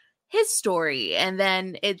like his story. And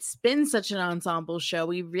then it's been such an ensemble show,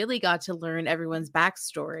 we really got to learn everyone's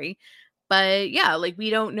backstory. But yeah, like,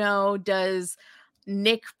 we don't know, does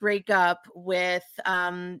Nick break up with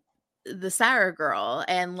the Sarah girl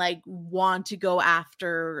and like want to go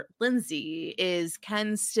after Lindsay? Is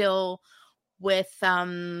Ken still with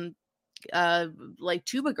like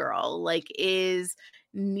Tuba girl? Like, is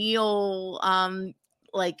Neil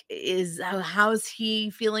like, how's he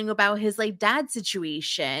feeling about his like dad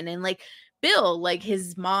situation? And like, Bill, like,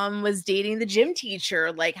 his mom was dating the gym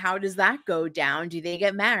teacher. Like, how does that go down? Do they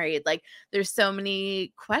get married? Like, there's so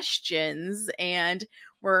many questions, and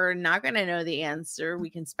we're not going to know the answer. We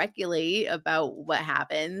can speculate about what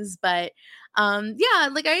happens, but yeah,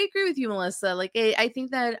 like, I agree with you, Melissa. Like, I think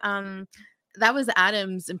that that was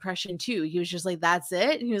Adam's impression too. He was just like, that's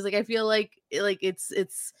it. And he was like, I feel like it's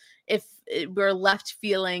if we're left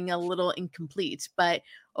feeling a little incomplete, but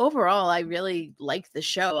overall, I really like the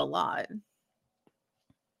show a lot.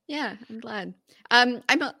 Yeah, I'm glad.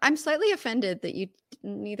 I'm slightly offended that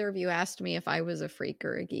neither of you asked me if I was a freak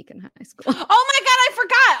or a geek in high school. Oh my god, I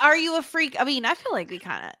forgot. Are you a freak? I mean, I feel like we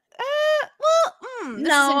kind of this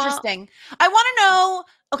is interesting. I want to know.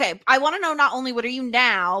 Okay, I want to know not only what are you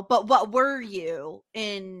now, but what were you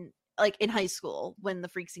in high school when the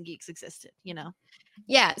Freaks and Geeks existed, you know?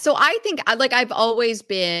 Yeah, so I think I've always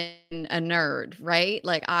been a nerd, right?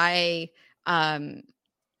 Like, I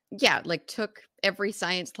like took every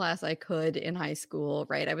science class I could in high school,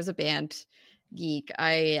 right? I was a band geek.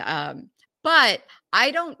 But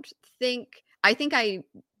I think I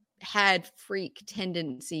had freak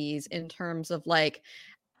tendencies in terms of like,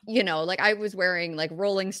 you know, like, I was wearing like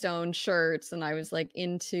Rolling Stone shirts, and I was like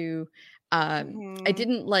into I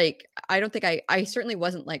didn't like, I don't think I certainly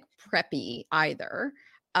wasn't like preppy either.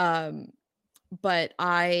 But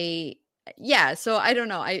so I don't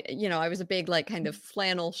know. I was a big like kind of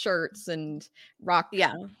flannel shirts and rock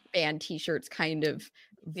band t-shirts kind of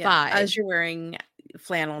vibe. As you're wearing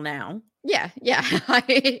flannel now. Yeah.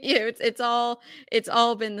 It's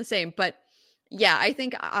all been the same. But yeah, I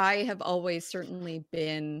think I have always certainly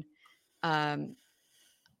been a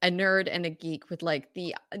nerd and a geek with like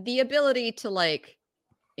the ability to like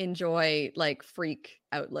enjoy like freak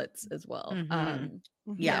outlets as well.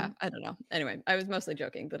 Yeah, I don't know. Anyway, I was mostly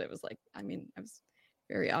joking, but it was like, I mean, I was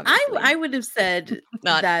very obviously I would have said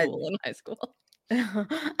not that cool in high school.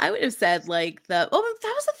 I would have said like that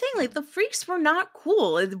was the thing. Like, the freaks were not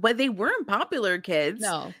cool, but they weren't popular kids.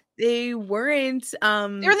 No, they weren't. They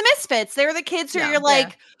were the misfits. They were the kids who you're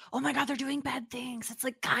like, oh my god, they're doing bad things. It's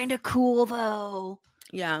like kind of cool though.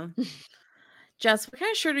 Yeah. Jess, what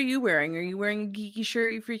kind of shirt are you wearing? Are you wearing a geeky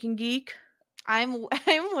shirt, you freaking geek? I'm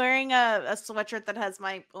wearing a sweatshirt that has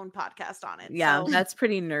my own podcast on it. Yeah, so that's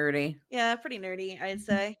pretty nerdy. Yeah, pretty nerdy, I'd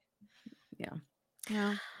say.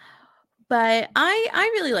 Yeah. But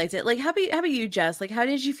I really liked it. Like, how about you, Jess? Like, how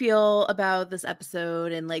did you feel about this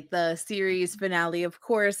episode and like the series finale? Of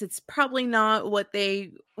course, it's probably not what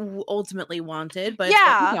they ultimately wanted, but it's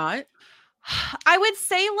what we got. I would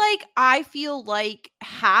say, like, I feel like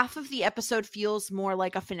half of the episode feels more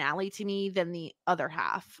like a finale to me than the other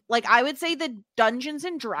half. Like, I would say the Dungeons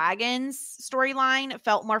and Dragons storyline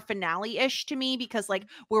felt more finale-ish to me because, like,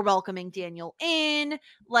 we're welcoming Daniel in,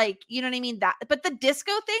 like, you know what I mean? But the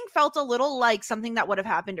disco thing felt a little like something that would have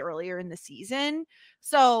happened earlier in the season.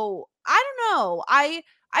 So, I don't know. I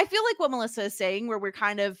feel like what Melissa is saying, where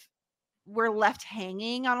we're left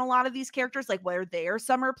hanging on a lot of these characters, like, what are their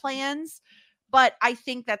summer plans? But I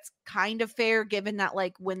think that's kind of fair, given that,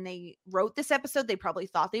 like, when they wrote this episode, they probably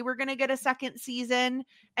thought they were going to get a second season.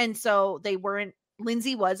 And so they weren't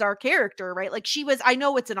Lindsay was our character, right? Like she was, I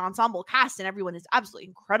know it's an ensemble cast and everyone is absolutely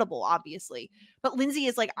incredible, obviously, but Lindsay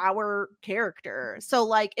is like our character. So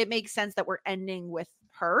like it makes sense that we're ending with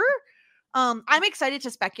her. I'm excited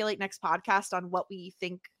to speculate next podcast on what we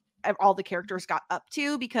think all the characters got up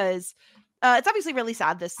to, because it's obviously really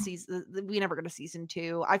sad this season. We never got a season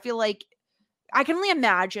 2. I feel like I can only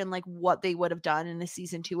imagine like what they would have done in a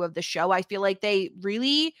season 2 of the show. I feel like they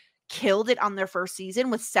really killed it on their first season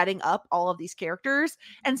with setting up all of these characters.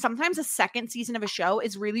 And sometimes a second season of a show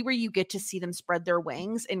is really where you get to see them spread their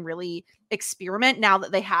wings and really experiment now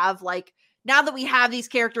that they have like, now that we have these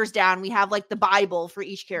characters down, we have like the Bible for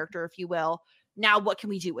each character, if you will. Now what can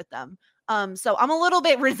we do with them? So I'm a little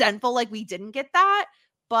bit resentful like we didn't get that.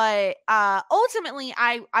 But ultimately,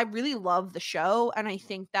 I really love the show. And I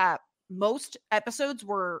think that most episodes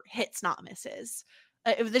were hits, not misses.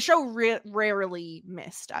 The show rarely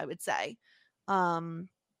missed, I would say.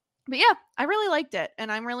 But yeah, I really liked it.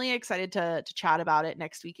 And I'm really excited to chat about it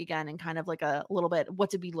next week again and kind of like a little bit, what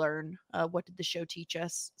did we learn? What did the show teach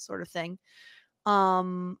us, sort of thing.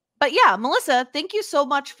 But yeah, Melissa, thank you so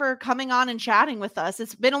much for coming on and chatting with us.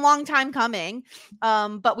 It's been a long time coming,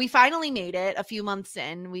 but we finally made it a few months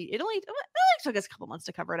in. It only took us a couple months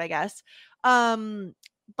to cover it, I guess.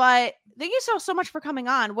 But thank you so much for coming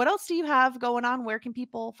on. What else do you have going on? Where can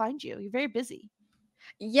people find you? You're very busy.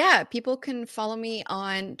 Yeah, people can follow me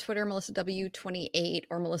on Twitter, MelissaW28,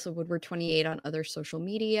 or Melissa Woodward28 on other social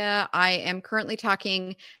media. I am currently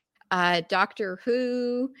talking Doctor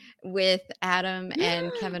Who with Adam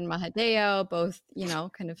and Kevin Mahadeo, both,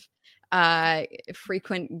 kind of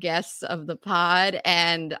frequent guests of the pod.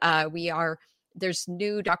 And there's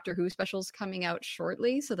new Doctor Who specials coming out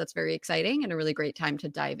shortly. So that's very exciting and a really great time to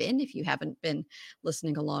dive in if you haven't been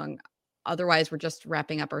listening along. Otherwise, we're just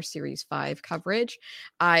wrapping up our Series 5 coverage.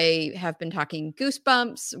 I have been talking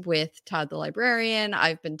Goosebumps with Todd the Librarian.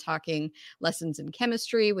 I've been talking Lessons in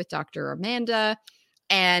Chemistry with Dr. Amanda.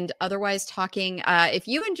 And otherwise talking, if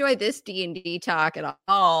you enjoy this D&D talk at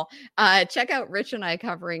all, check out Rich and I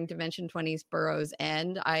covering Dimension 20's Burrow's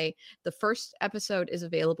End. The first episode is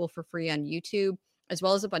available for free on YouTube, as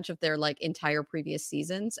well as a bunch of their like entire previous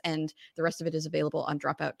seasons. And the rest of it is available on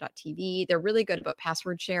dropout.tv. They're really good about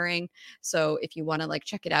password sharing. So if you want to like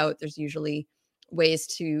check it out, there's usually ways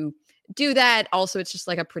to do that. Also, it's just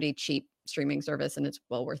like a pretty cheap streaming service and it's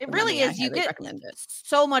well worth it. It really is. You get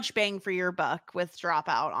so much bang for your buck with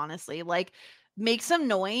Dropout, honestly. Like Make Some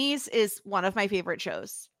Noise is one of my favorite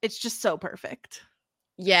shows. It's just so perfect.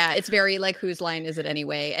 Yeah, it's very like, whose line is it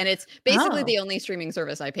anyway? And it's basically the only streaming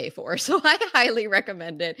service I pay for. So I highly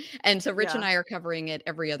recommend it. And so Rich and I are covering it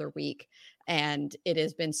every other week. And it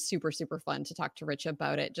has been super, super fun to talk to Rich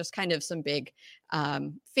about it. Just kind of some big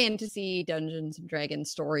fantasy, Dungeons and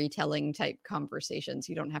Dragons storytelling type conversations.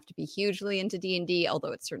 You don't have to be hugely into D&D,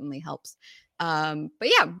 although it certainly helps. But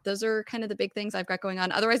yeah, those are kind of the big things I've got going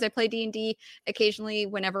on. Otherwise, I play D&D occasionally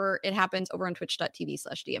whenever it happens over on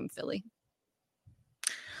twitch.tv/DMPhilly.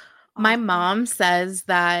 My mom says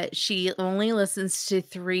that she only listens to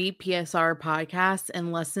 3 PSR podcasts,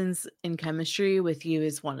 and Lessons in Chemistry with You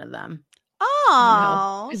is one of them.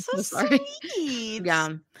 Oh, so sweet.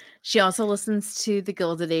 Yeah. She also listens to the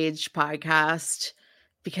Gilded Age podcast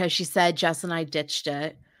because she said Jess and I ditched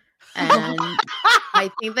it. And I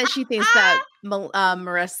think that she thinks that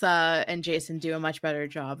Marissa and Jason do a much better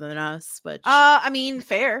job than us. Which I mean,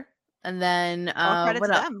 fair. And then what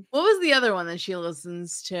was the other one that she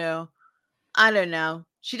listens to? I don't know.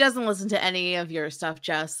 She doesn't listen to any of your stuff,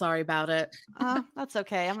 Jess. Sorry about it. That's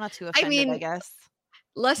okay. I'm not too offended, I guess.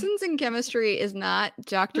 Lessons in Chemistry is not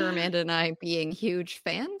Dr. Amanda and I being huge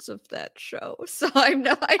fans of that show. So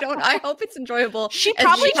I hope it's enjoyable. She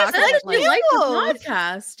probably just likes the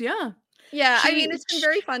podcast. Yeah. Yeah, I mean, it's been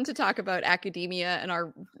very fun to talk about academia and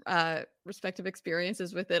our respective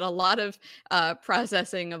experiences with it. A lot of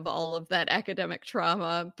processing of all of that academic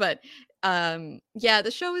trauma. But yeah,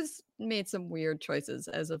 the show has made some weird choices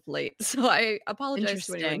as of late. So I apologize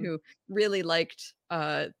to anyone who really liked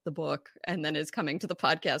the book and then is coming to the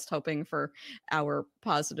podcast hoping for our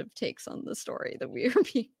positive takes on the story that we are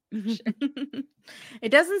being It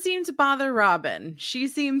doesn't seem to bother Robin. She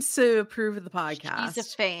seems to approve of the podcast.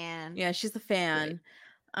 She's a fan. Yeah, she's a fan.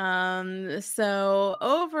 Right. So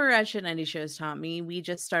over at Shit 90 Shows Taught Me, we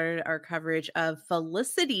just started our coverage of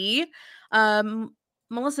Felicity.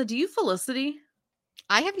 Melissa, do you Felicity?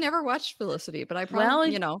 I have never watched Felicity, but I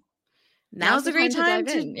probably, now's a great time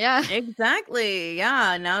to yeah, exactly.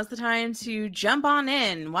 Yeah, now's the time to jump on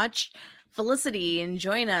in, watch Felicity, and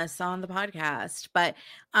join us on the podcast. But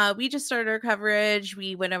we just started our coverage.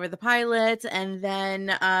 We went over the pilot, and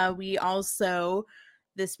then we also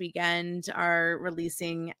this weekend are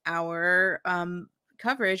releasing our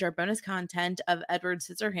coverage, our bonus content of Edward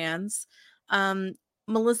Scissorhands.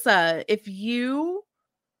 Melissa, if you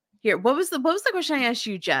what was the question I asked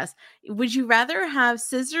you, Jess? Would you rather have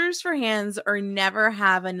scissors for hands or never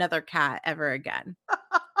have another cat ever again?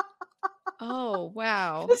 Oh,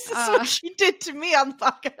 wow. This is what she did to me on the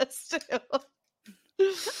podcast too.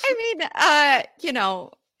 I mean,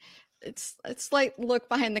 it's like look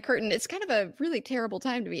behind the curtain. It's kind of a really terrible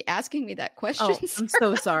time to be asking me that question. Oh, I'm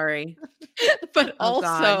so sorry. But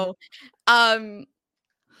also, I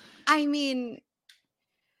mean,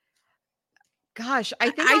 gosh, I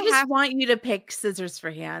think I want you to pick scissors for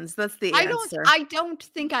hands. That's the answer. I don't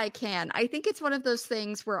think I can. I think it's one of those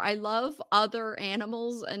things where I love other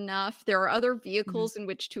animals enough. There are other vehicles in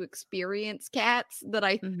which to experience cats that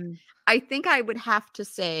I think I would have to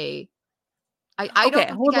say. I don't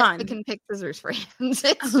think I can pick scissors for hands.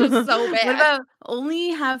 It's just so bad. What about only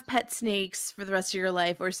have pet snakes for the rest of your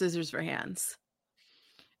life or scissors for hands?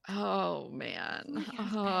 Oh man.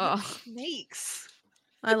 Snakes.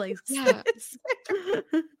 I like yeah.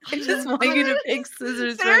 I just want you to pick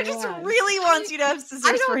scissors for Sarah hands. just really wants you to have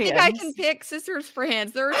scissors for hands. I don't think I can pick scissors for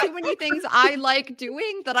hands. There are too many things I like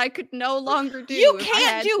doing that I could no longer do. You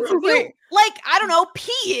can't do I don't know,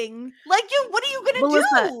 peeing. Like what are you gonna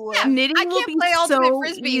do? Yeah, knitting I can't play ultimate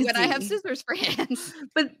frisbee when I have easy. scissors for hands.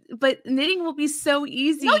 But knitting will be so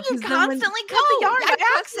easy. No, you constantly cut the yarn by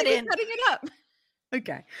accident. Cutting it up.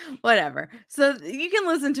 Okay, whatever. So you can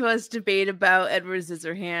listen to us debate about Edward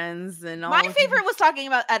Scissorhands and all. My favorite was talking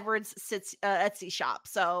about Edward's Etsy shop,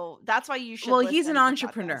 so that's why you should. Well, he's an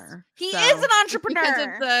entrepreneur. He is an entrepreneur.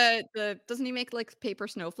 Because of the doesn't he make like paper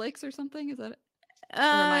snowflakes or something? Is that it?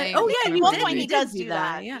 At one point he does do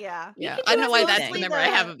that. Yeah. I don't know why that's the memory I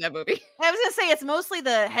have of that movie. I was gonna say it's mostly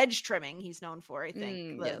the hedge trimming he's known for. I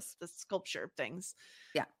think the sculpture things.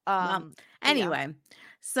 Yeah. Anyway.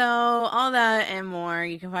 So all that and more,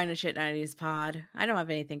 you can find a Shit 90s pod. I don't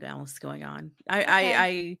have anything else going on.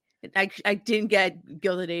 I didn't get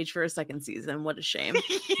Gilded Age for a second season. What a shame.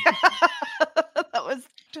 That was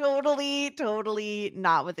totally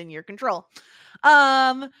not within your control.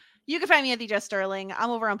 You can find me at the Jess Sterling.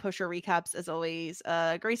 I'm over on Pusher Recaps as always.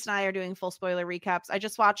 Grace and I are doing full spoiler recaps. I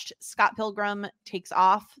just watched Scott Pilgrim Takes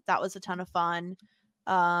Off. That was a ton of fun.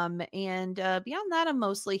 And beyond that, I'm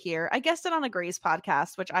mostly here. I guested on a Grey's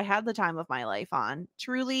podcast, which I had the time of my life on.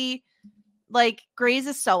 Truly, like, Grey's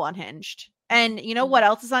is so unhinged. And you know what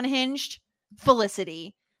else is unhinged?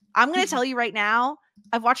 Felicity. I'm going to tell you right now,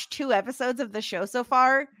 I've watched 2 episodes of the show so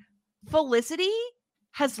far. Felicity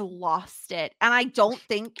has lost it. And I don't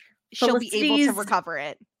think she'll be able to recover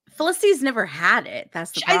it. Felicity's never had it.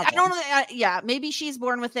 That's the problem. I don't know. Maybe she's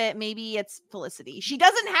born with it. Maybe it's Felicity. She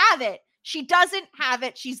doesn't have it. She doesn't have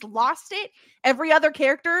it. She's lost it. Every other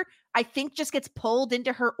character, I think, just gets pulled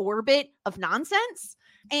into her orbit of nonsense.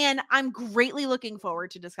 And I'm greatly looking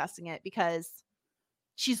forward to discussing it because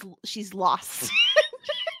she's lost.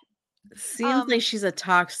 Seems like she's a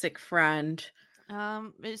toxic friend.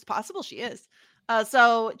 It's possible she is.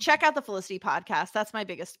 So check out the Felicity podcast. That's my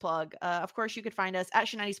biggest plug. Of course, you could find us at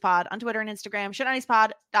Shit90spod on Twitter and Instagram,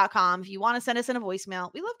 shit90spod.com. If you want to send us in a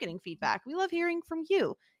voicemail, we love getting feedback. We love hearing from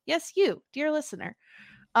you. Yes, you, dear listener.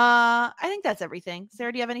 I think that's everything.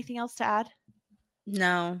 Sarah, do you have anything else to add?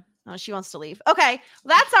 No. Oh, she wants to leave. Okay,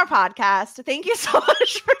 that's our podcast. Thank you so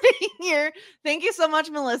much for being here. Thank you so much,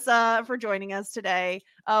 Melissa, for joining us today.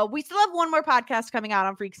 We still have one more podcast coming out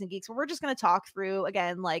on Freaks and Geeks where we're just going to talk through,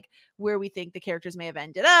 again, like where we think the characters may have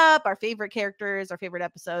ended up, our favorite characters, our favorite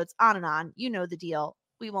episodes, on and on. You know the deal.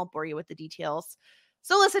 We won't bore you with the details.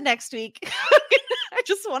 So listen next week. I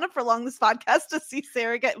just want to prolong this podcast to see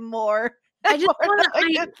Sarah get more. I just want to.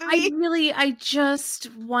 I just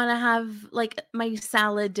want to have like my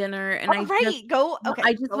salad dinner, and I just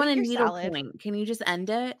want a needlepoint. Can you just end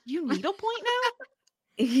it? You needlepoint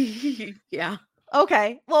now? Yeah.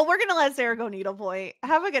 Okay. Well, we're gonna let Sarah go needlepoint.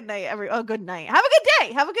 Have a good night, good night. Have a good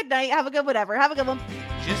day. Have a good night. Have a good whatever. Have a good one.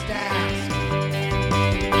 Just ask.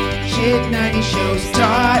 Shit 90 shows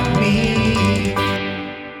taught me.